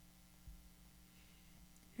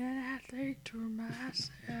 And I think to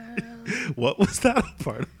myself... What was that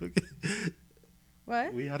part of it?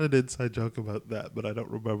 What? We had an inside joke about that, but I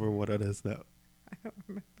don't remember what it is now. I don't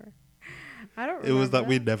remember. It was that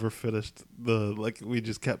we never finished we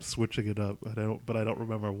just kept switching it up. I don't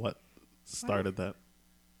remember what started that.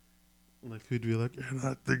 Like we'd be like, and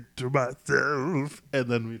I think to myself, and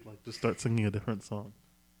then we'd like just start singing a different song.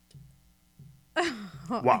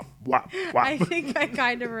 Wop, wop, wop. I think I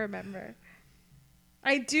kind of remember.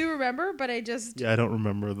 I do remember, but I just I don't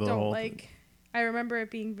remember the whole thing. I remember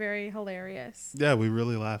it being very hilarious. Yeah, we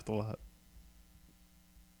really laughed a lot.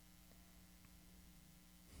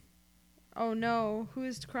 Oh no,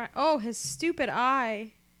 who's crying? Oh, his stupid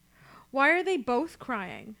eye. Why are they both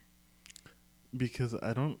crying? Because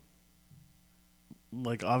I don't...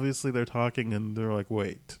 Like, obviously they're talking and they're like,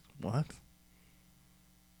 wait, what?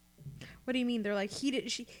 What do you mean? They're like, he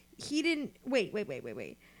didn't. Wait.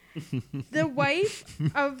 The wife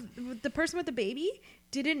of the person with the baby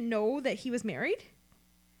didn't know that he was married?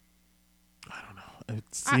 I don't know. It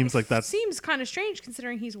seems like that's... Seems kind of strange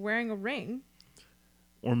considering he's wearing a ring.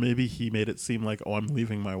 Or maybe he made it seem like, oh, I'm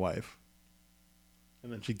leaving my wife.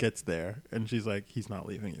 And then she gets there and she's like, he's not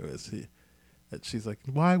leaving you, is he? And she's like,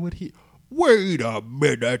 why would he? Wait a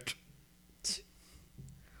minute.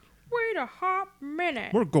 Wait a hot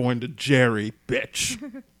minute. We're going to Jerry,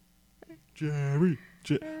 bitch. Jerry.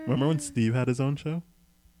 Remember when Steve had his own show?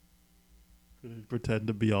 Did he pretend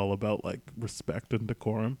to be all about like respect and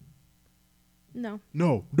decorum? No,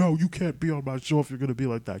 you can't be on my show if you're going to be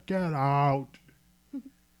like that. Get out.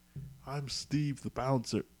 I'm Steve the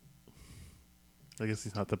bouncer. I guess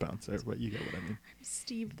he's not the bouncer, but you get what I mean.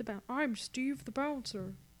 I'm Steve the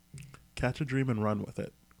bouncer. Catch a dream and run with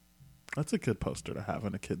it. That's a good poster to have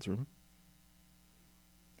in a kid's room.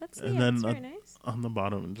 That's And that's then very nice. on the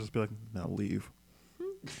bottom, and just be like, now leave.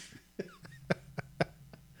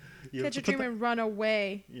 You have Catch a to put dream that- and run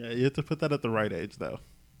away. Yeah, you have to put that at the right age, though.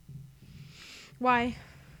 Why?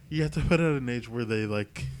 You have to put it at an age where they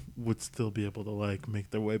like would still be able to like make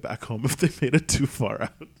their way back home if they made it too far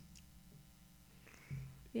out.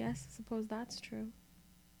 Yes, I suppose that's true.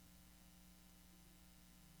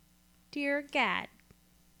 Dear God.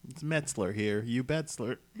 It's Metzler here. You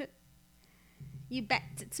Betzler. You bet.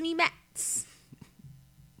 It's me, Mets.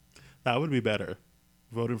 That would be better.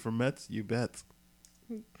 Voting for Mets, you bet.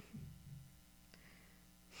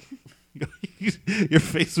 Your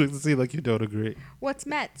face makes it seem like you don't agree. What's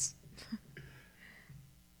Mets?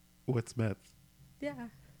 What's Mets? Yeah.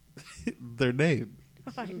 Their name.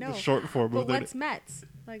 I know. The short form But of their what's Mets?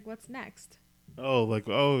 Like, what's next?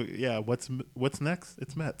 Oh, yeah. What's next?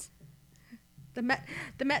 It's Mets. The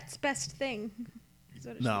Mets' best thing. Is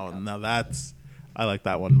what it should be No, called. now that's... I like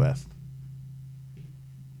that one best.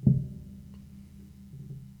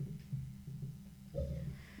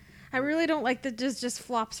 I really don't like that just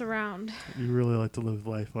flops around. You really like to live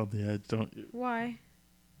life on the edge, don't you? Why?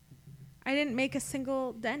 I didn't make a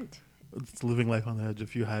single dent. It's living life on the edge.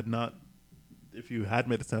 If you had made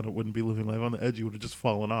it sound, it wouldn't be living life on the edge. You would have just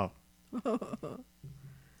fallen off.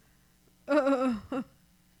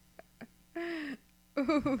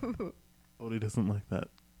 Odie doesn't like that.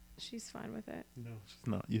 She's fine with it. No, she's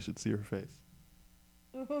not. You should see her face.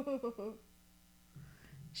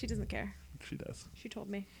 She doesn't care. She does. She told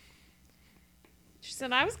me. She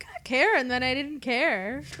said, I was going to care, and then I didn't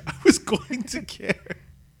care. I was going to care.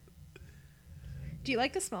 Do you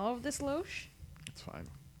like the smell of this lotion? It's fine.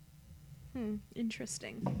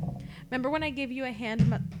 Interesting. Remember when I gave you a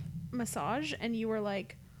hand massage, and you were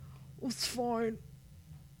like, it's fine.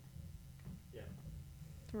 Yeah.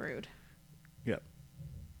 Rude. Yep.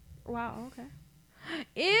 Wow, okay.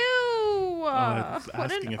 Ew! It's What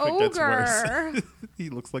asking an if it gets worse. ogre. He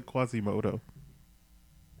looks like Quasimodo.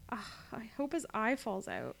 I hope his eye falls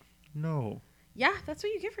out. No. Yeah, that's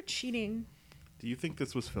what you get for cheating. Do you think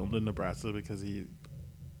this was filmed in Nebraska because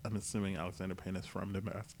I'm assuming Alexander Payne is from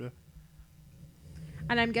Nebraska?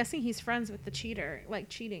 And I'm guessing he's friends with the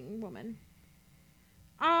cheating woman.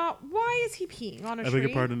 Why is he peeing on a I tree? beg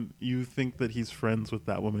your pardon. You think that he's friends with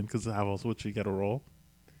that woman because how else would she get a role?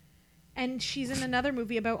 And she's in another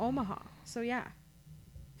movie about Omaha. So yeah.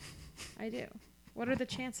 I do. What are the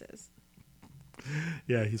chances?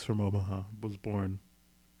 Yeah, he's from Omaha. Was born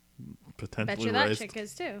potentially Bet you that raised. chick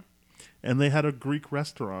is too. And they had a Greek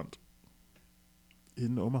restaurant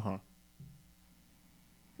in Omaha.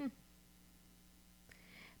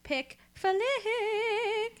 Pick flick.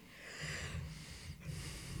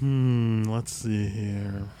 Let's see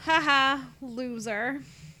here. Haha, loser.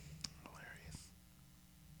 Hilarious.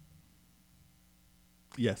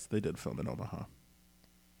 Yes, they did film in Omaha.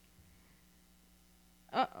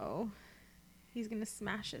 Uh-oh. He's going to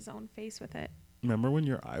smash his own face with it. Remember when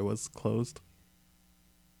your eye was closed?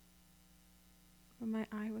 When my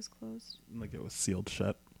eye was closed? Like it was sealed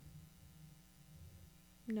shut?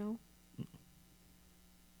 No.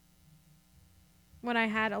 When I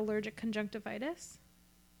had allergic conjunctivitis?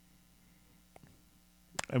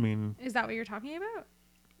 I mean, Is that what you're talking about?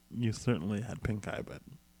 you certainly had pink eye, but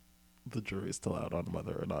the jury's still out on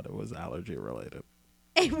whether or not it was allergy related.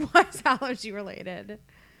 It was allergy related.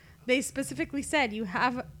 They specifically said you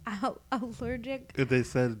have allergic. They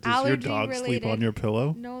said, does your dog sleep on your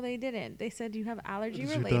pillow? No, they didn't. They said you have allergy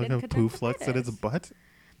Does your related. dog have poo flex in its butt?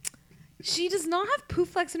 She does not have poo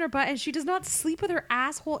flex in her butt, and she does not sleep with her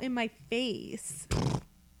asshole in my face.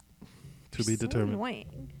 To be So determined.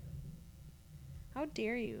 annoying. How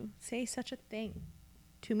dare you say such a thing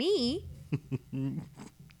to me?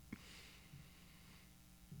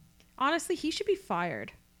 Honestly, he should be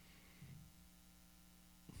fired.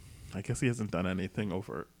 I guess he hasn't done anything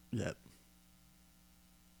over yet.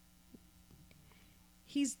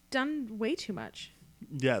 He's done way too much.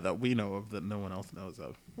 Yeah, that we know of, that no one else knows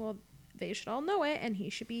of. Well, they should all know it, and he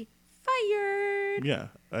should be fired. Yeah,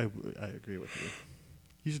 I agree with you.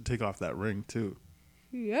 He should take off that ring, too.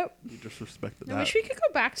 Yep. You disrespected I that. wish we could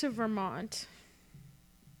go back to Vermont.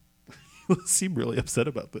 You seem really upset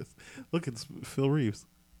about this. Look, it's Phil Reeves.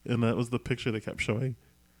 And that was the picture they kept showing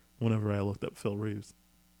whenever I looked up Phil Reeves.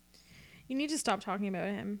 You need to stop talking about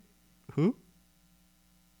him. Who?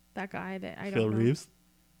 That guy that I don't Phil know. Reeves?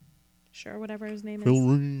 Sure, whatever his name Phil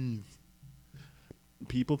is. Reeves.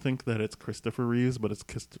 People think that it's Christopher Reeves, but it's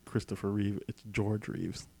Christopher Reeve. It's George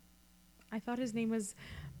Reeves. I thought his name was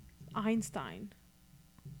Einstein.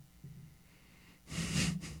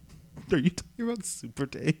 Are you talking about Super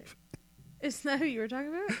Dave? Isn't that who you were talking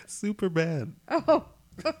about? Superman. Oh.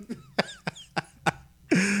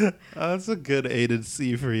 That's a good A to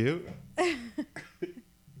C for you.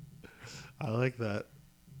 I like that.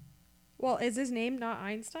 Well, is his name not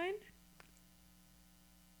Einstein?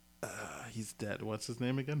 He's dead. What's his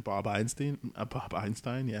name again? Bob Einstein? Bob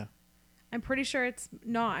Einstein, yeah. I'm pretty sure it's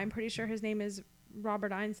not. I'm pretty sure his name is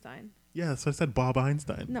Robert Einstein. Yeah, so I said Bob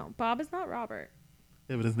Einstein. No, Bob is not Robert.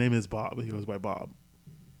 Yeah, but his name is Bob. He goes by Bob.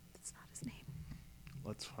 That's not his name.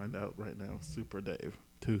 Let's find out right now. Super Dave.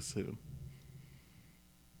 Too soon.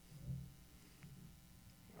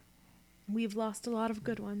 We've lost a lot of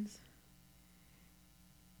good ones.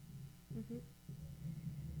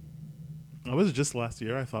 I was just last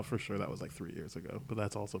year. I thought for sure that was like 3 years ago, but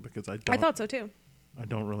that's also because I thought so too.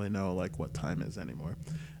 don't really know like what time is anymore.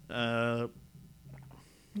 Wow,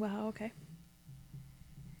 okay.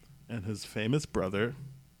 And his famous brother,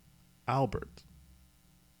 Albert.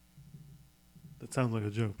 That sounds like a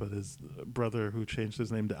joke, but his brother who changed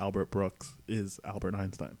his name to Albert Brooks is Albert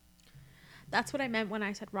Einstein. That's what I meant when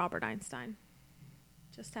I said Robert Einstein.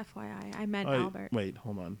 Just FYI, I meant Albert. Wait,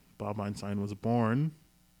 hold on. Bob Einstein was born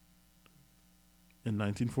in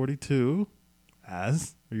 1942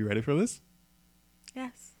 as, are you ready for this?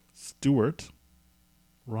 Yes. Stuart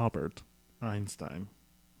Robert Einstein.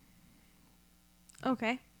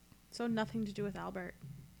 Okay. So nothing to do with Albert.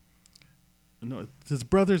 No, his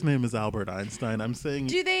brother's name is Albert Einstein. I'm saying...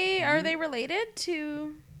 Are they related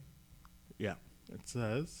to... Yeah, it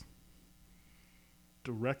says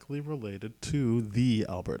directly related to the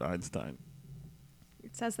Albert Einstein.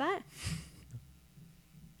 It says that?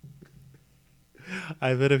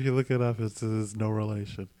 I bet if you look it up, it says no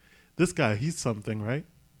relation. This guy, he's something, right?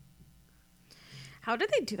 How did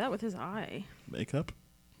they do that with his eye? Makeup.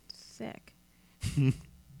 Sick.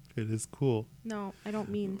 It is cool. No, I don't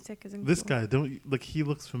mean sick as in This cool. guy, don't like he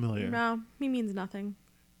looks familiar. No, he means nothing.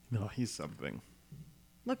 No, he's something.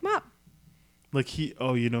 Look him up. Like you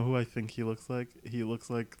know who I think he looks like? He looks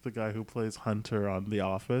like the guy who plays Hunter on The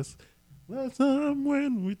Office. Last time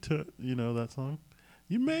when we you know that song?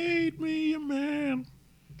 You made me a man.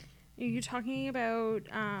 Are you talking about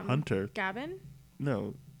Hunter. Gavin?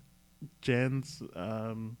 No. Jan's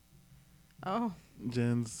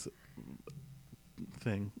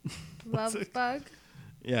thing. Love Bug?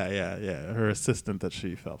 Yeah. Her assistant that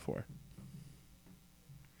she fell for.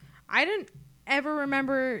 I didn't ever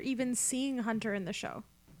remember even seeing Hunter in the show.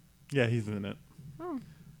 Yeah, he's in it. Oh.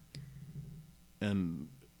 And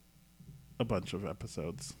a bunch of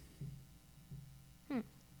episodes.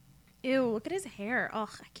 Ew, look at his hair. Ugh,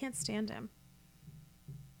 I can't stand him.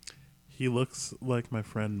 He looks like my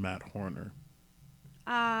friend Matt Horner.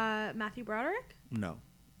 Matthew Broderick? No.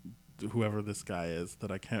 Whoever this guy is that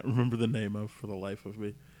I can't remember the name of for the life of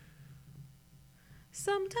me.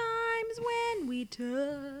 Sometimes when we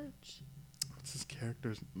touch. What's his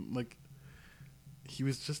character's like? He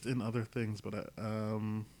was just in other things, but I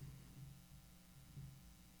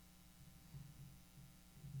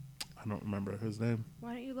don't remember his name.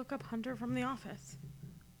 Why don't you look up Hunter from The Office?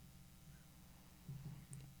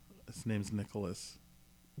 His name's Nicholas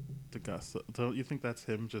DeGussa. Don't you think that's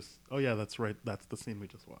him? Oh yeah, that's right. That's the scene we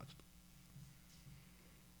just watched.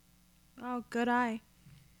 Oh, good eye.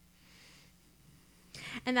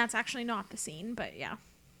 And that's actually not the scene, but yeah.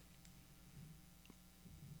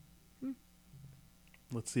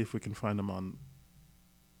 Let's see if we can find him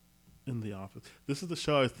in The Office. This is the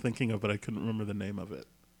show I was thinking of, but I couldn't remember the name of it.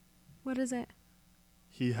 What is it?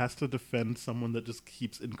 He has to defend someone that just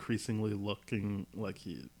keeps increasingly looking like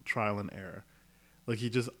trial and error. Like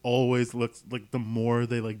he just always looks like the more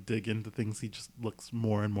they like dig into things, he just looks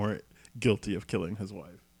more and more guilty of killing his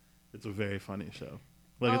wife. It's a very funny show.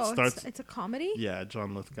 Like it starts. It's a comedy? Yeah,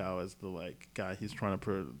 John Lithgow is the like guy. He's trying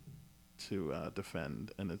to to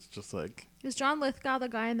defend, and it's just like, Is John Lithgow the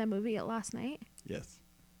guy in the movie at last night? yes,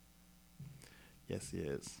 he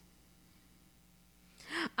is.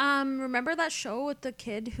 Remember that show with the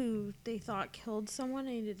kid who they thought killed someone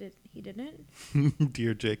and he didn't?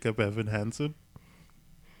 Dear Jacob Evan Hansen.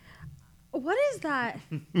 What is that?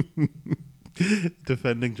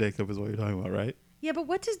 Defending Jacob is what you're talking about, right? Yeah, but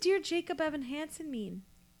what does Dear Jacob Evan Hansen mean?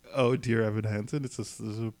 Oh, Dear Evan Hansen. It's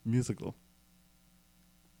a musical.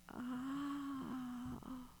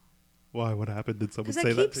 Why? What happened? Did someone 'Cause I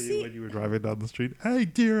say that keep to you see- when you were driving down the street? Hey,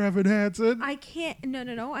 Dear Evan Hansen. I can't.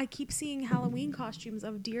 No. I keep seeing Halloween costumes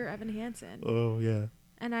of Dear Evan Hansen, Oh, yeah.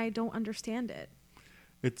 and I don't understand it.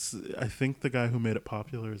 It's. I think the guy who made it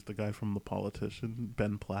popular is the guy from The Politician,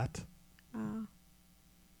 Ben Platt.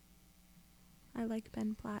 I like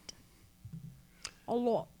Ben Platt a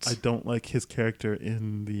lot. I don't like his character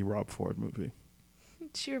in the Rob Ford movie.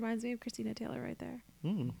 She reminds me of Christina Taylor right there.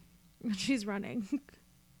 Mm. She's running.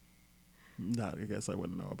 That I guess I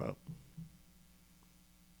wouldn't know about.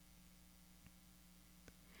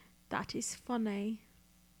 That is funny.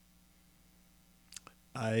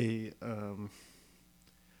 I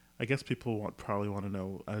guess people probably want to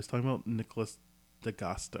know. I was talking about Nicholas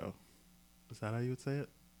D'Agosto. Is that how you would say it?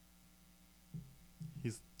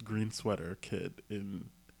 He's green sweater kid in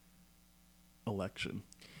Election.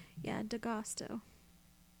 Yeah, D'Agosto.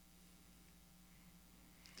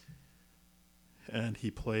 And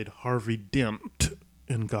he played Harvey Dent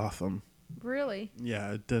in Gotham. Really?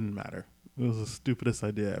 Yeah, it didn't matter. It was the stupidest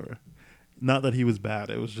idea ever. Not that he was bad.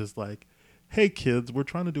 It was just like, hey kids, we're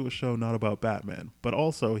trying to do a show not about Batman, but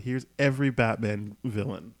also here's every Batman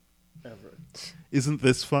villain ever. Isn't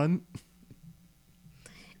this fun?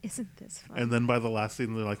 Isn't this fun? And then by the last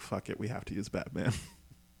scene, they're like, fuck it, we have to use Batman.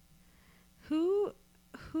 Who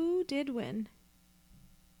did win?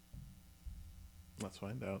 Let's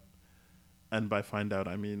find out. And by find out,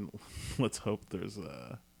 I mean, let's hope there's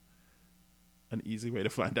an easy way to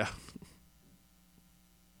find out.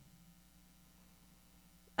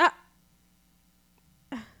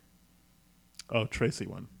 Oh, Tracy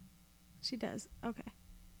won. She does. Okay.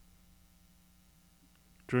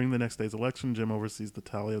 During the next day's election, Jim oversees the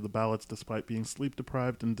tally of the ballots despite being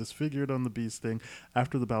sleep-deprived and disfigured on the bee sting.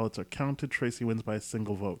 After the ballots are counted, Tracy wins by a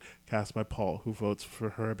single vote, cast by Paul, who votes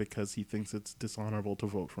for her because he thinks it's dishonorable to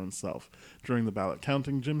vote for himself. During the ballot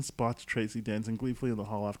counting, Jim spots Tracy dancing gleefully in the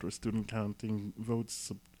hall after a student counting votes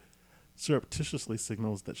surreptitiously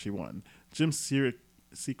signals that she won. Jim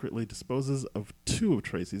secretly disposes of 2 of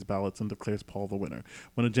Tracy's ballots and declares Paul the winner.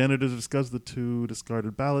 When a janitor discovers the 2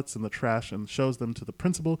 discarded ballots in the trash and shows them to the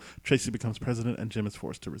principal, Tracy becomes president and Jim is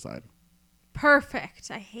forced to resign.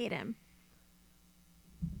 Perfect. I hate him.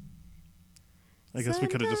 I guess we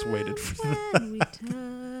could have just waited for that. When we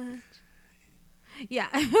touch. Yeah,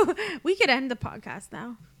 we could end the podcast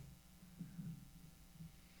now.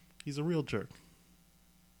 He's a real jerk.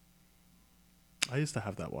 I used to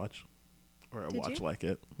have that watch. Or a Did watch you? like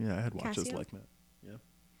it. Yeah, I had watches Casio? like that. Yeah.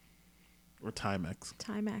 Or Timex.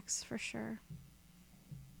 Timex for sure.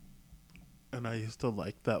 And I used to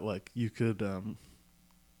like that, like, you could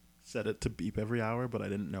set it to beep every hour, but I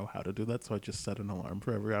didn't know how to do that, so I just set an alarm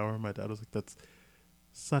for every hour. My dad was like, that's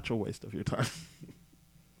such a waste of your time.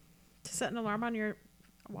 To set an alarm on your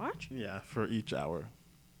watch? Yeah, for each hour.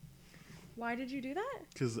 Why did you do that?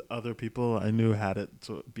 Because other people I knew had it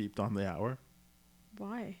so it beeped on the hour.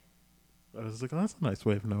 Why? I was like, oh, that's a nice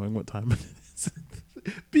way of knowing what time it is.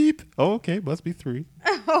 Beep. Oh, okay, must be 3.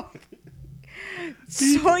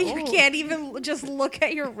 So you can't even just look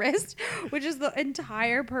at your wrist, which is the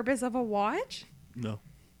entire purpose of a watch? No.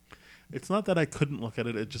 It's not that I couldn't look at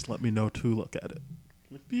it, it just let me know to look at it.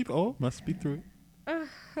 Like, beep. Oh, must be 3. I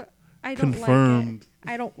don't Confirmed. like it.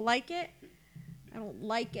 I don't like it. I don't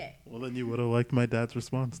like it. Well, then you would have liked my dad's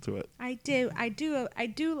response to it. I do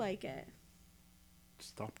like it.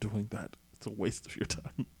 Stop doing that. It's a waste of your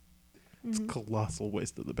time. It's a colossal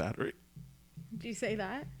waste of the battery. Did you say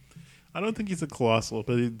that? I don't think he's a colossal,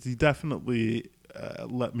 but he definitely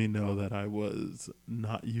let me know that I was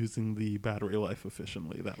not using the battery life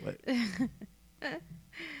efficiently that way.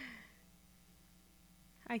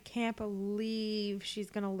 I can't believe she's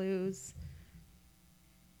going to lose.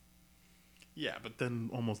 Yeah, but then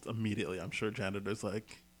almost immediately, I'm sure janitor's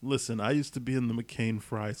like, listen, I used to be in the McCain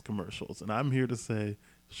Fries commercials, and I'm here to say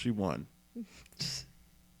she won.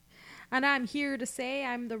 And I'm here to say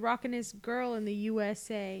I'm the rockin'est girl in the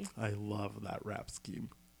USA. I love that rap scheme.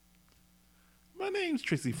 My name's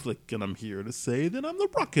Tracy Flick, and I'm here to say that I'm the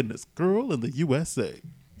rockin'est girl in the USA.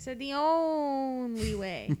 I said the only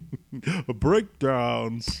way. A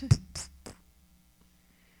breakdown.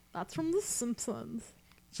 That's from The Simpsons.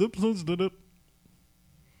 Simpsons did it.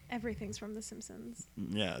 Everything's from The Simpsons.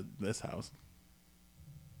 Yeah, this house.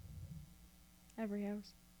 Every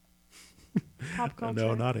house. Pop culture.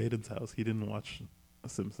 No, not Aiden's house. He didn't watch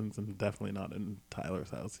Simpsons, and definitely not in Tyler's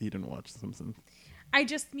house. He didn't watch Simpsons. I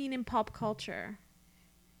just mean in pop culture.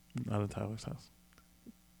 Not in Tyler's house.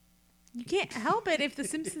 You can't help it if The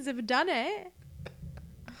Simpsons have done it.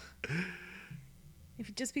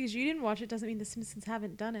 If just because you didn't watch it doesn't mean The Simpsons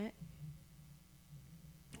haven't done it.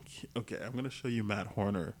 Okay, I'm going to show you Matt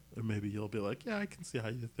Horner, and maybe you'll be like, yeah, I can see how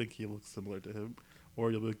you think he looks similar to him.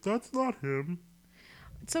 Or you'll be like, that's not him.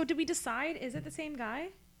 So did we decide, is it the same guy?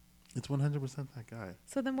 It's 100% that guy.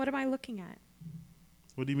 So then what am I looking at?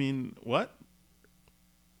 What do you mean, what?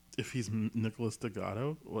 If he's Nicholas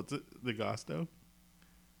DeGato? What's it? DeGasto?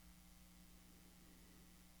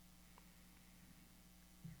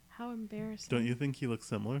 How embarrassing. Don't you think he looks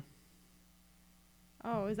similar?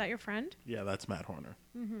 Oh, is that your friend? Yeah, that's Matt Horner.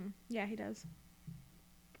 Mm-hmm. Yeah, he does.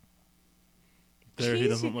 There, he Jeez,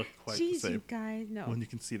 doesn't look quite the you same. guys, no. When you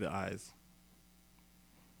can see the eyes.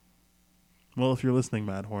 Well, if you're listening,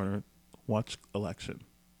 Matt Horner, watch Election.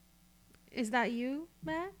 Is that you,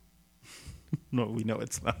 Matt? No, we know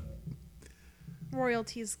it's not.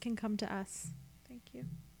 Royalties can come to us. Thank you.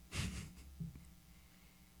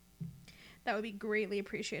 That would be greatly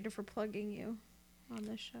appreciated for plugging you on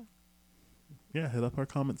this show. Yeah, hit up our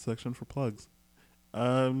comment section for plugs.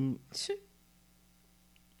 Well,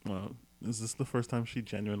 is this the first time she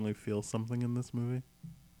genuinely feels something in this movie?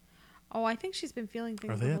 Oh, I think she's been feeling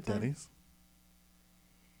things. Are the they whole at time. Denny's?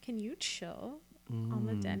 Can you chill on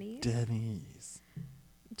the Denny's? Denny's.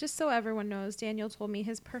 Just so everyone knows, Daniel told me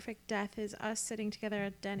his perfect death is us sitting together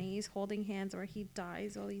at Denny's holding hands or he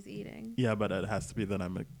dies while he's eating. Yeah, but it has to be that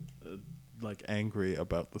I'm like angry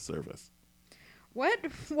about the service. What?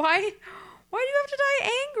 Why do you have to die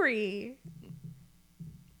angry?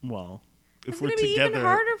 Well, if It's we're going to be together, even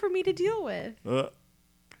harder for me to deal with.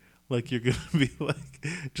 like you're gonna be like,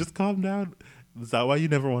 just calm down. Is that why you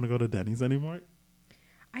never want to go to Denny's anymore?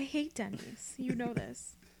 I hate Denny's. You know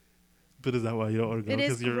this. But is that why you don't want to go? It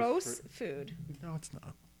is 'Cause you're gross food. No, it's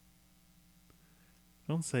not.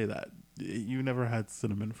 Don't say that. You never had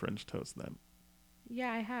cinnamon French toast then,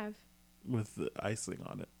 Yeah, I have. with the icing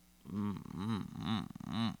on it.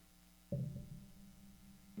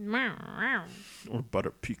 Or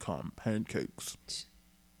butter pecan pancakes.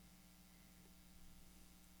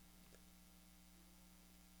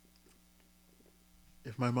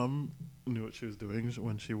 If my mom knew what she was doing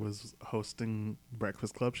when she was hosting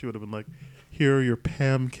Breakfast Club, she would have been like, "Here are your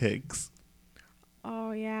pancakes."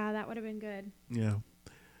 Oh, yeah, that would have been good. Yeah,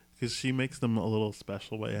 because she makes them a little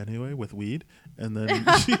special way anyway with weed, and then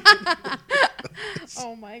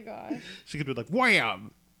Oh, my gosh. she could be like,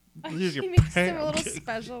 "Wham! Here's your He makes them a little pancake."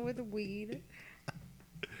 special with weed.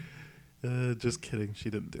 Just kidding. She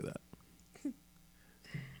didn't do that.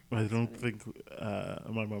 I don't think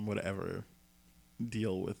my mom would ever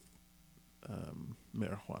deal with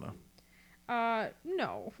marijuana.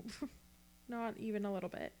 No. Not even a little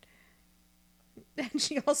bit. And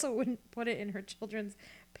she also wouldn't put it in her children's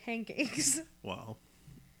pancakes. Well,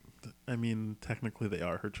 I mean, technically they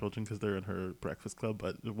are her children because they're in her Breakfast Club,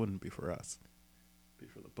 but it wouldn't be for us. It'd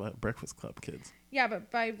be for the Breakfast Club kids. Yeah,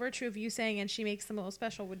 but by virtue of you saying and she makes them a little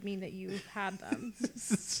special would mean that you had them.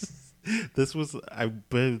 This was,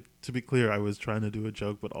 but to be clear, I was trying to do a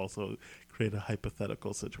joke, but also create a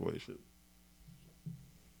hypothetical situation.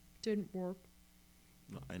 Didn't work.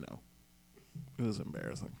 No, I know. It was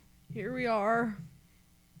embarrassing. Here we are.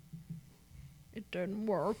 It didn't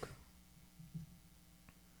work.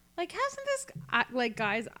 Like, hasn't this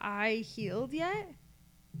guy's eye healed yet?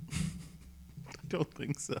 I don't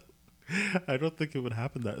think so. I don't think it would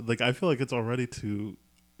happen that. Like, I feel like it's already too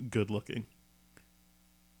good looking.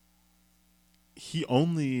 He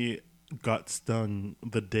only got stung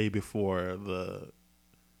the day before the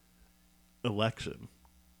election.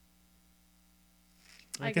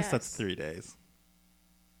 I guess that's 3 days.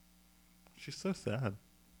 She's so sad.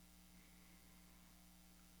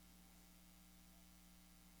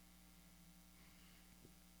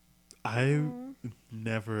 I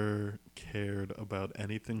never cared about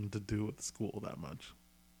anything to do with school that much.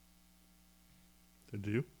 Did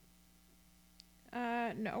you?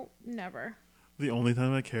 No, never. The only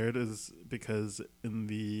time I cared is because in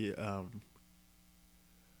the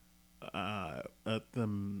at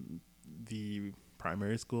the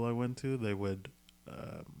primary school I went to, they would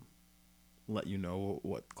let you know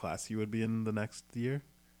what class you would be in the next year.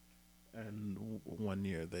 And one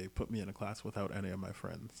year they put me in a class without any of my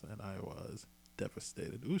friends, and I was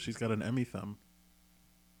devastated. Ooh, she's got an Emmy thumb.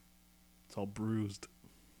 It's all bruised.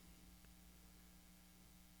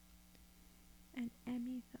 An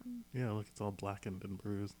Emmy thumb. Yeah, look, it's all blackened and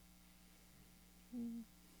bruised.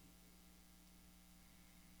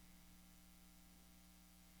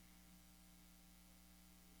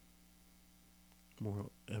 More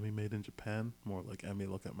Emmy made in Japan. More like Emmy,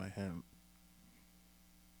 look at my hand.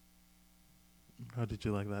 How did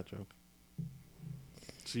you like that joke?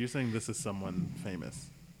 So you're saying this is someone famous?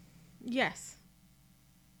 Yes.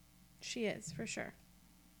 She is, for sure.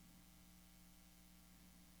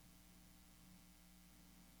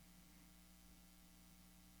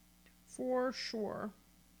 For sure.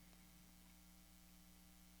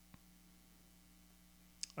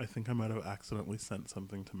 I think I might have accidentally sent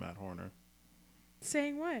something to Matt Horner.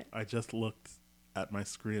 Saying what? I just looked at my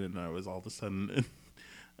screen and I was all of a sudden in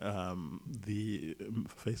the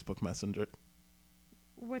Facebook Messenger.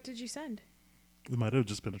 What did you send? It might have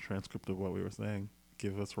just been a transcript of what we were saying.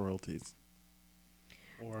 Give us royalties.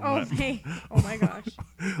 Or Oh, oh my gosh.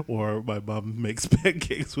 or my mom makes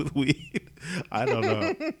pancakes with weed. I don't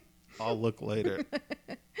know. I'll look later.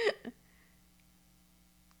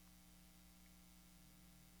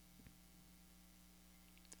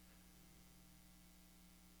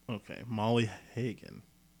 Okay, Molly Hagan.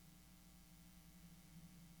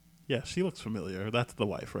 Yeah, she looks familiar. That's the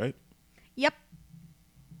wife, right? Yep.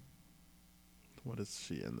 What is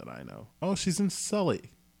she in that I know? Oh, she's in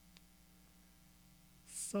Sully.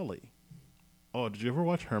 Sully. Oh, did you ever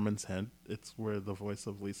watch Herman's Head? It's where the voice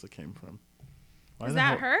of Lisa came from. Is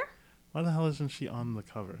that her? Why the hell isn't she on the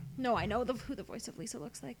cover? No, I know who the voice of Lisa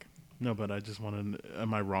looks like. No, but I just wanted...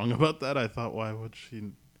 Am I wrong about that? I thought, why would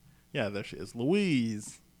she... Yeah, there she is.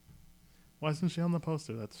 Louise. Why isn't she on the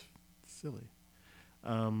poster? That's silly.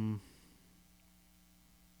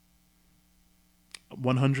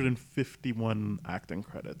 151 acting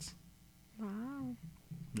credits. Wow.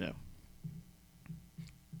 Yeah.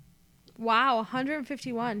 Wow,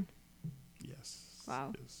 151. Yes.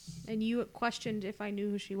 Wow. Yes. And you questioned if I knew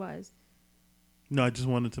who she was. No, I just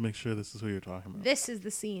wanted to make sure this is who you're talking about. This is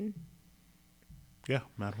the scene. Yeah,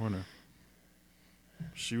 Matt Horner.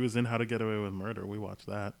 She was in How to Get Away with Murder. We watched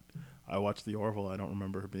that. I watched The Orville. I don't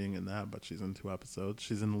remember her being in that, but she's in 2 episodes.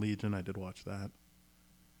 She's in Legion. I did watch that.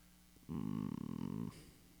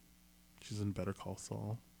 She's in Better Call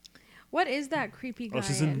Saul. What is that creepy guy? Oh,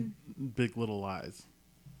 she's in Big Little Lies.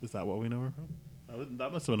 Is that what we know her from?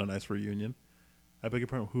 That must have been a nice reunion. I beg your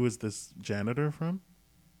pardon. Who is this janitor from?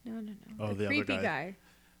 No. Oh, the creepy other guy.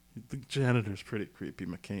 The janitor's pretty creepy.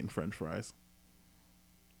 McCain French fries.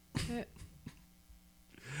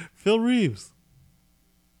 Phil Reeves.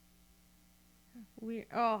 Weird.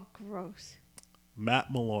 Oh, gross.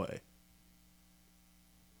 Matt Malloy.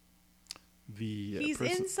 He's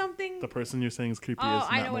in something. The person you're saying is creepy. Oh, is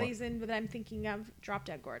I Matt know what Malloy. he's in, but I'm thinking of Drop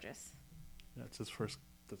Dead Gorgeous. That's his first.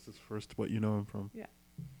 What you know him from. Yeah.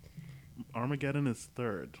 Armageddon is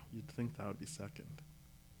 3rd. You'd think that would be 2nd.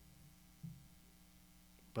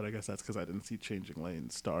 But I guess that's because I didn't see Changing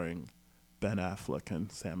Lanes starring Ben Affleck and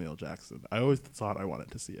Samuel Jackson. I always thought I wanted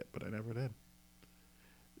to see it, but I never did.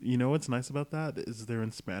 You know what's nice about that is they're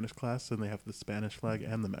in Spanish class and they have the Spanish flag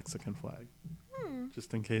and the Mexican flag.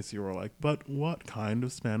 Just in case you were like, but what kind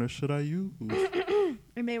of Spanish should I use?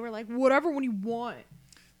 And they were like, whatever one you want.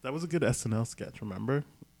 That was a good SNL sketch, remember?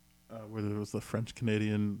 Where there was the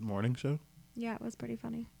French-Canadian morning show. Yeah, it was pretty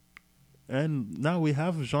funny. And now we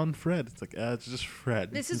have Jean Fred. It's like, it's just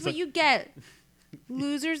Fred. This is He's what like, you get.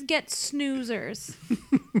 Losers get snoozers.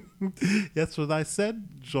 That's what I said,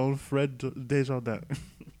 Jean Fred Desjardins.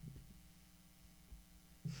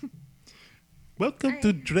 Welcome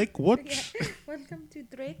to Drake Watch. Yeah. Welcome to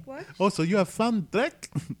Drake Watch. Oh, so you have found Drake?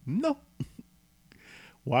 No.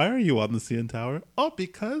 Why are you on the CN Tower? Oh,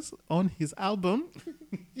 because on his album,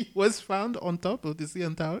 he was found on top of the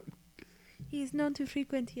CN Tower. He's known to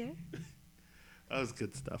frequent here. That was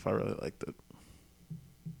good stuff. I really liked it.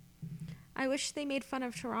 I wish they made fun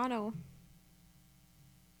of Toronto.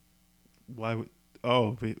 Why would...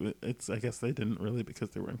 it's. I guess they didn't really because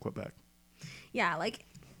they were in Quebec. Yeah, like,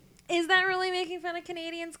 is that really making fun of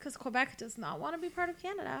Canadians? Because Quebec does not want to be part of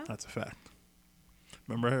Canada. That's a fact.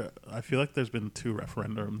 Remember, I feel like there's been 2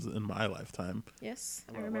 referendums in my lifetime. Yes,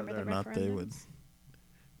 I about remember the whether or not they would referendums.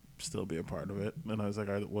 still be a part of it. And I was like,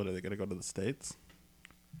 what, are they going to go to the States?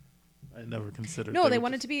 I never considered... No, they were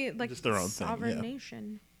wanted just- to be like just their own thing, sovereign yeah.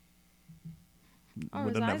 nation. Oh,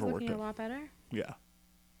 Would his have eyes never worked looking a out. lot better. Yeah.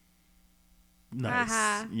 Nice.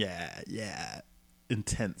 Haha. Yeah.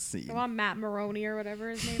 Intense scene. Come on, Matt Maroney or whatever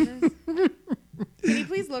his name is. Can you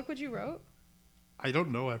please look what you wrote? I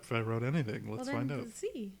don't know if I wrote anything. Let's well, then find out.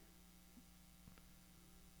 see.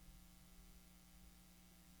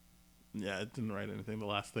 Yeah, it didn't write anything. The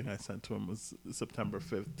last thing I sent to him was September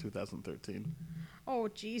 5th, 2013. Oh,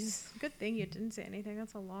 jeez. Good thing you didn't say anything.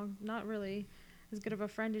 That's a long, not really as good of a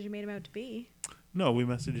friend as you made him out to be. No, we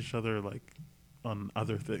messaged each other like on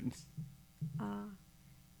other things.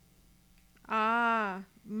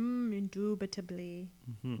 Indubitably.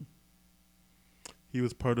 Mm-hmm. He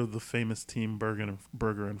was part of the famous team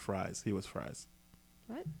Burger and Fries. He was Fries.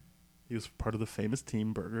 What? He was part of the famous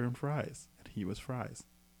team Burger and Fries, and he was Fries.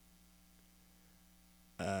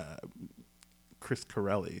 Chris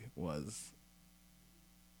Corelli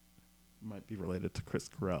might be related to Chris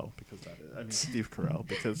Carell because Steve Carell,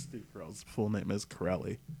 because Steve Carell's full name is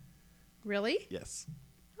Corelli. Really? Yes.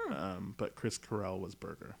 Huh. But Chris Carell was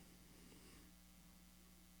Burger.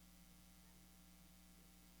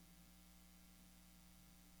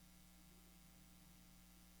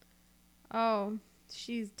 Oh,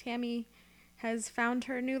 Tammy has found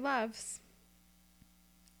her new loves.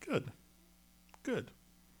 Good.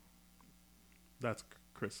 That's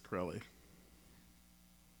Chris Corelli.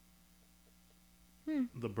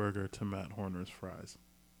 The burger to Matt Horner's fries.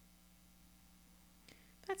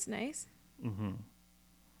 That's nice. Mm-hmm.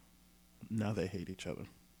 Now they hate each other.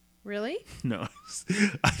 Really? No,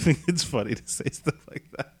 I think it's funny to say stuff like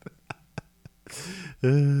that.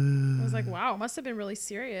 I was like, wow, it must have been really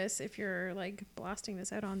serious if you're like blasting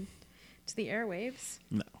this out on to the airwaves.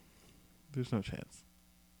 No, there's no chance.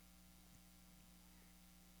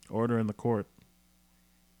 Order in the court.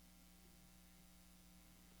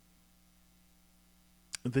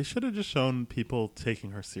 They should have just shown people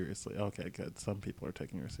taking her seriously. Okay, good. Some people are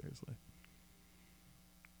taking her seriously.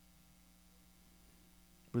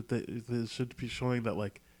 But they should be showing that,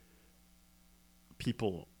 like,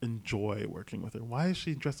 people enjoy working with her. Why is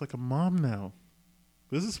she dressed like a mom now?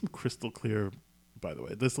 This is some crystal clear, by the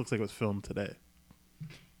way. This looks like it was filmed today.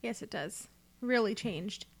 Yes, it does. Really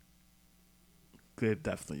changed. They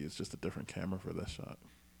definitely used just a different camera for this shot.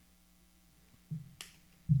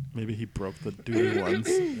 Maybe he broke the duty once,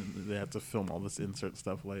 and they have to film all this insert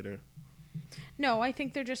stuff later. No, I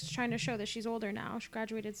think they're just trying to show that she's older now. She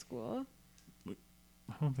graduated school.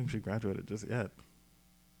 I don't think she graduated just yet.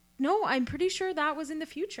 No, I'm pretty sure that was in the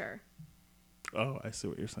future. Oh, I see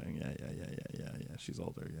what you're saying. Yeah. She's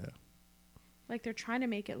older, yeah. Like they're trying to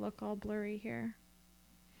make it look all blurry here.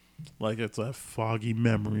 Like it's a foggy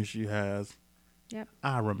memory she has. Yep.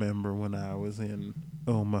 I remember when I was in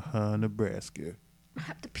Omaha, Nebraska. I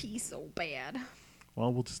have to pee so bad.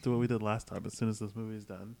 Well, we'll just do what we did last time. As soon as this movie is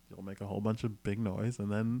done, you'll make a whole bunch of big noise, and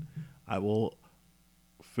then I will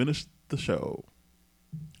finish the show.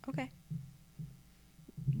 Okay.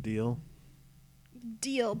 Deal?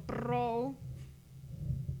 Deal, bro.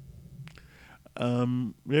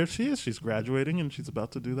 There she is. She's graduating, and she's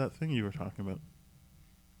about to do that thing you were talking about.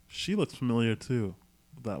 She looks familiar, too.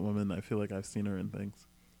 That woman, I feel like I've seen her in things.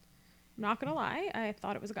 I'm not gonna lie, I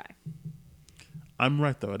thought it was a guy. I'm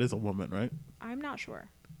right, though. It is a woman, right? I'm not sure.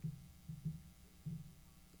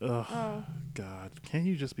 Ugh, Oh. God. Can't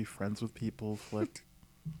you just be friends with people, Flick?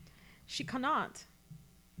 She cannot.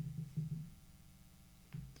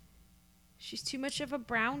 She's too much of a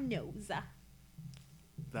brown nose.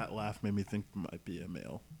 That laugh made me think it might be a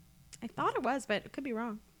male. I thought it was, but it could be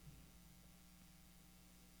wrong.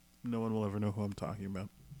 No one will ever know who I'm talking about.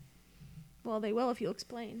 Well, they will if you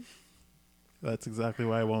explain. That's exactly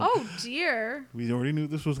why I won't. Oh, dear. We already knew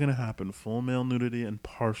this was going to happen. Full male nudity and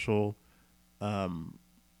partial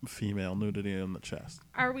female nudity on the chest.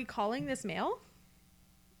 Are we calling this male?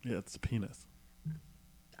 Yeah, it's a penis.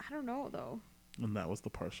 I don't know, though. And that was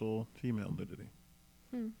the partial female nudity.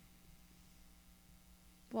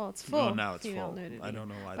 Well, it's full. Oh, now it's female full. nudity. I don't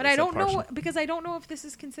know why. But they I said don't know, partial. because I don't know if this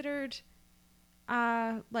is considered,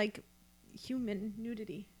 like, human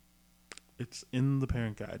nudity. It's in the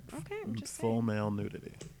parent guide. Okay, I'm just full saying. male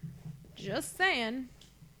nudity. Just saying.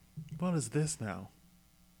 What is this now?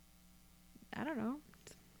 I don't know.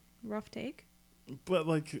 It's a rough take. But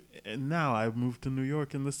like now, I moved to New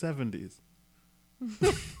York in the 70s.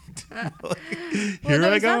 Well, Here that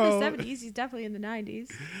I was go. not the 70s. He's definitely in the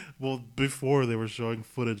 90s. Well, before they were showing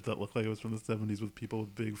footage that looked like it was from the 70s with people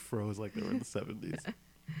with big fros like they were in the 70s.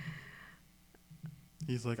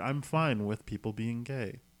 He's like, I'm fine with people being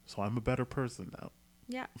gay, so I'm a better person now.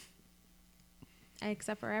 Yeah.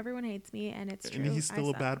 Except for everyone hates me, and it's true. And he's still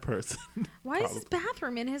I a bad person. Why is his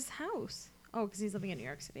bathroom in his house? Oh, because he's living in New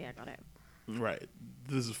York City. I got it. Right.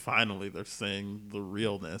 This is finally, they're saying the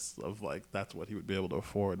realness of, like, that's what he would be able to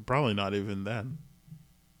afford. Probably not even then.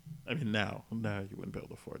 I mean, now you wouldn't be able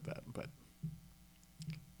to afford that, but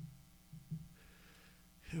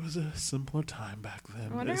it was a simpler time back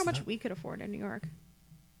then. I wonder how much we could afford in New York.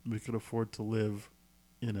 We could afford to live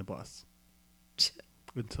in a bus.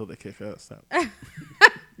 Until they kick us out.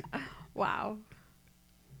 Wow.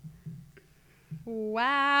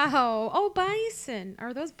 Wow. Oh, bison.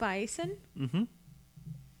 Are those bison? Mm-hmm.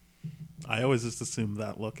 I always just assume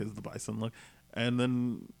that look is the bison look. And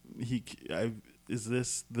then is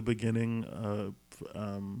this the beginning of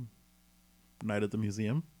Night at the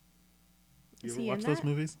Museum? You Is ever he watch in those that?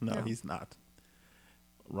 movies? No, No. he's not.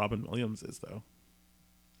 Robin Williams is, though.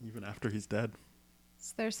 Even after he's dead.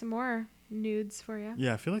 So there's some more nudes for you.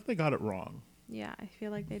 Yeah, I feel like they got it wrong. Yeah, I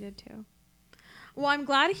feel like they did too. Well, I'm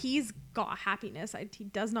glad he's got happiness he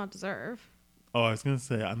does not deserve. Oh, I was going to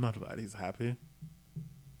say, I'm not glad he's happy.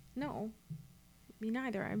 No, me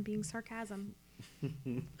neither. I'm being sarcasm.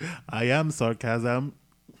 I am sarcasm.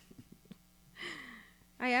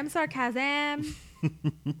 I am sarcasm. Look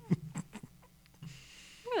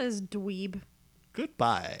at this dweeb.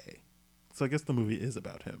 Goodbye. So I guess the movie is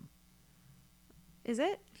about him. Is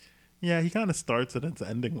it? Yeah, he kind of starts and it's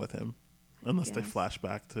ending with him. Unless they Yes. flash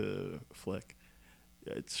back to Flick.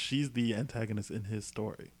 She's the antagonist in his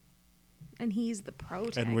story. And he's the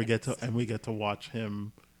protagonist. And we get to watch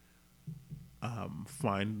him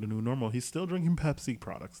find the new normal. He's still drinking Pepsi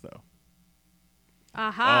products though.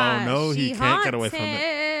 Aha! Oh, no, he she can't get away haunts from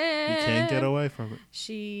it. He can't get him. away from it.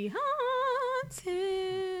 She haunts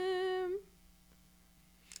him.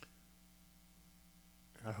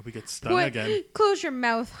 I hope he gets stung again. Close your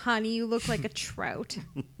mouth, honey. You look like a trout.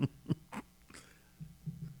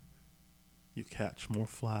 You catch more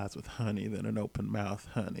flies with honey than an open mouth,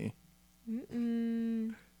 honey.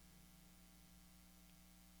 Mm-mm.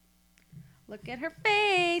 Look at her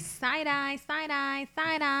face. Side eye, side eye,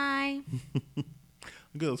 side eye. Look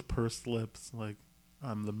at those pursed lips. Like,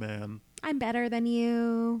 I'm the man. I'm better than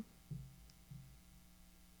you.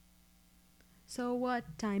 So what?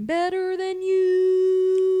 I'm better than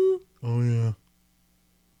you. Oh, yeah.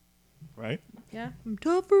 Right? Yeah, I'm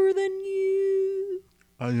tougher than you.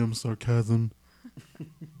 I am sarcasm.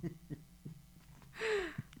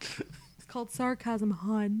 It's called sarcasm,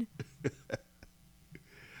 hun.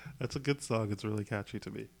 That's a good song. It's really catchy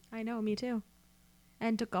to me. I know, me too.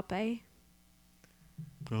 And to Tocape.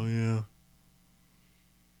 Oh, yeah.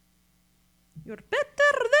 You're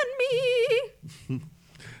better than me.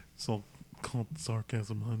 It's all called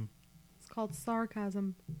sarcasm, hun. It's called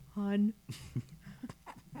sarcasm, hun.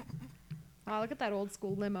 Wow, look at that old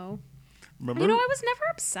school limo. Remember? You know, I was never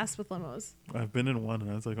obsessed with limos. I've been in one and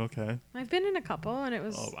I was like, okay. I've been in a couple, and it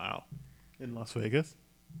was... Oh, wow. In Las Vegas?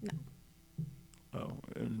 No. Oh,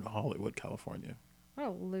 in Hollywood, California. What a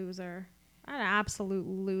loser. What an absolute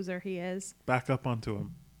loser he is. Back up onto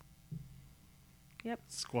him. Yep.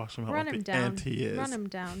 Squash him out Run like him the down. ant he is. Run him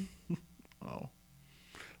down. Oh.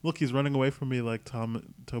 Look, he's running away from me like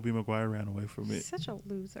Tobey Maguire ran away from me. Such a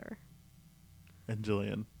loser. And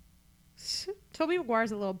Jillian. Toby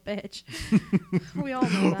Maguire's a little bitch. We all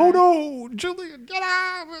know that. Oh no! Jillian, get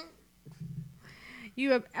out!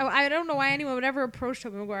 I don't know why anyone would ever approach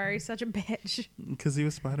Toby Maguire. He's such a bitch. Because he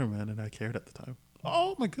was Spider-Man and I cared at the time.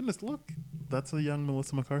 Oh my goodness, look. That's a young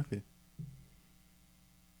Melissa McCarthy.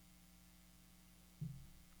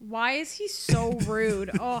 Why is he so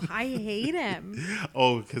rude? Oh, I hate him.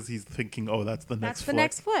 Oh, because he's thinking, oh, that's the next That's the flick.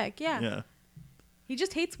 next flick, yeah. Yeah. He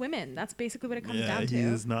just hates women. That's basically what it comes Yeah, down to. he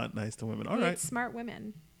is not nice to women. All He right. hates smart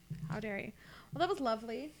women. How dare you? Well, that was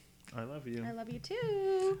lovely. I love you. I love you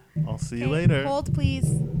too. I'll see you Okay, later. Hold, please.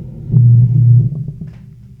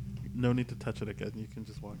 No need to touch it again. You can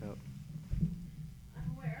just walk out.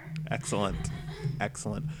 Excellent.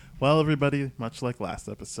 Excellent. Well, everybody, much like last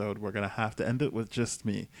episode, we're going to have to end it with just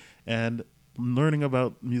me and learning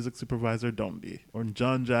about music supervisor Dondi, or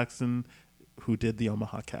John Jackson, who did the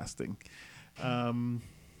Omaha casting.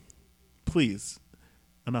 Please,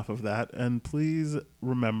 enough of that. And please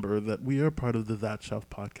remember that we are part of the That Shelf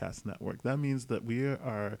Podcast Network. That means that we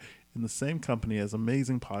are in the same company as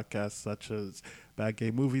amazing podcasts such as Bad Gay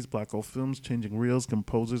Movies, Black Hole Films, Changing Reels,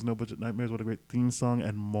 Composers, No Budget Nightmares, What a Great Theme Song,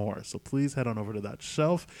 and more. So please head on over to That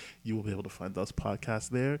Shelf. You will be able to find those podcasts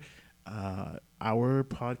there. Our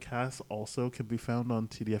podcast also can be found on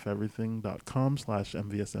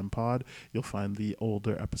tdfeverything.com/MVSMpod. You'll find the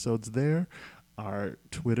older episodes there. Our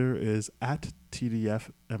Twitter is at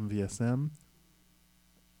TDFMVSM.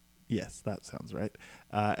 Yes, that sounds right.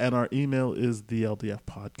 And our email is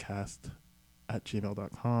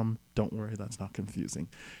theldfpodcast@gmail.com. Don't worry, that's not confusing.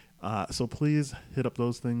 So please hit up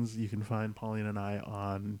those things. You can find Pauline and I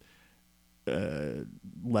on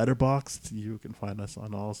Letterboxd. You can find us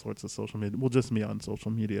on all sorts of social media. Well, just me on social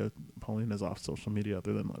media. Pauline is off social media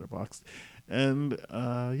other than Letterboxd. And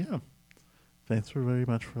yeah, thank you very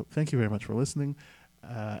much for listening.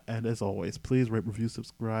 And as always, please rate, review,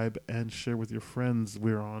 subscribe, and share with your friends.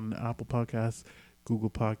 We're on Apple Podcasts, Google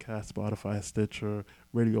Podcasts, Spotify, Stitcher,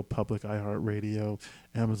 Radio Public, iHeartRadio,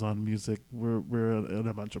 Amazon Music. We're in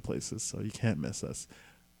a bunch of places, so you can't miss us.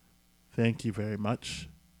 Thank you very much,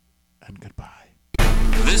 and goodbye.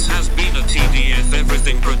 This has been a TDF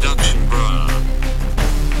Everything production, bruh.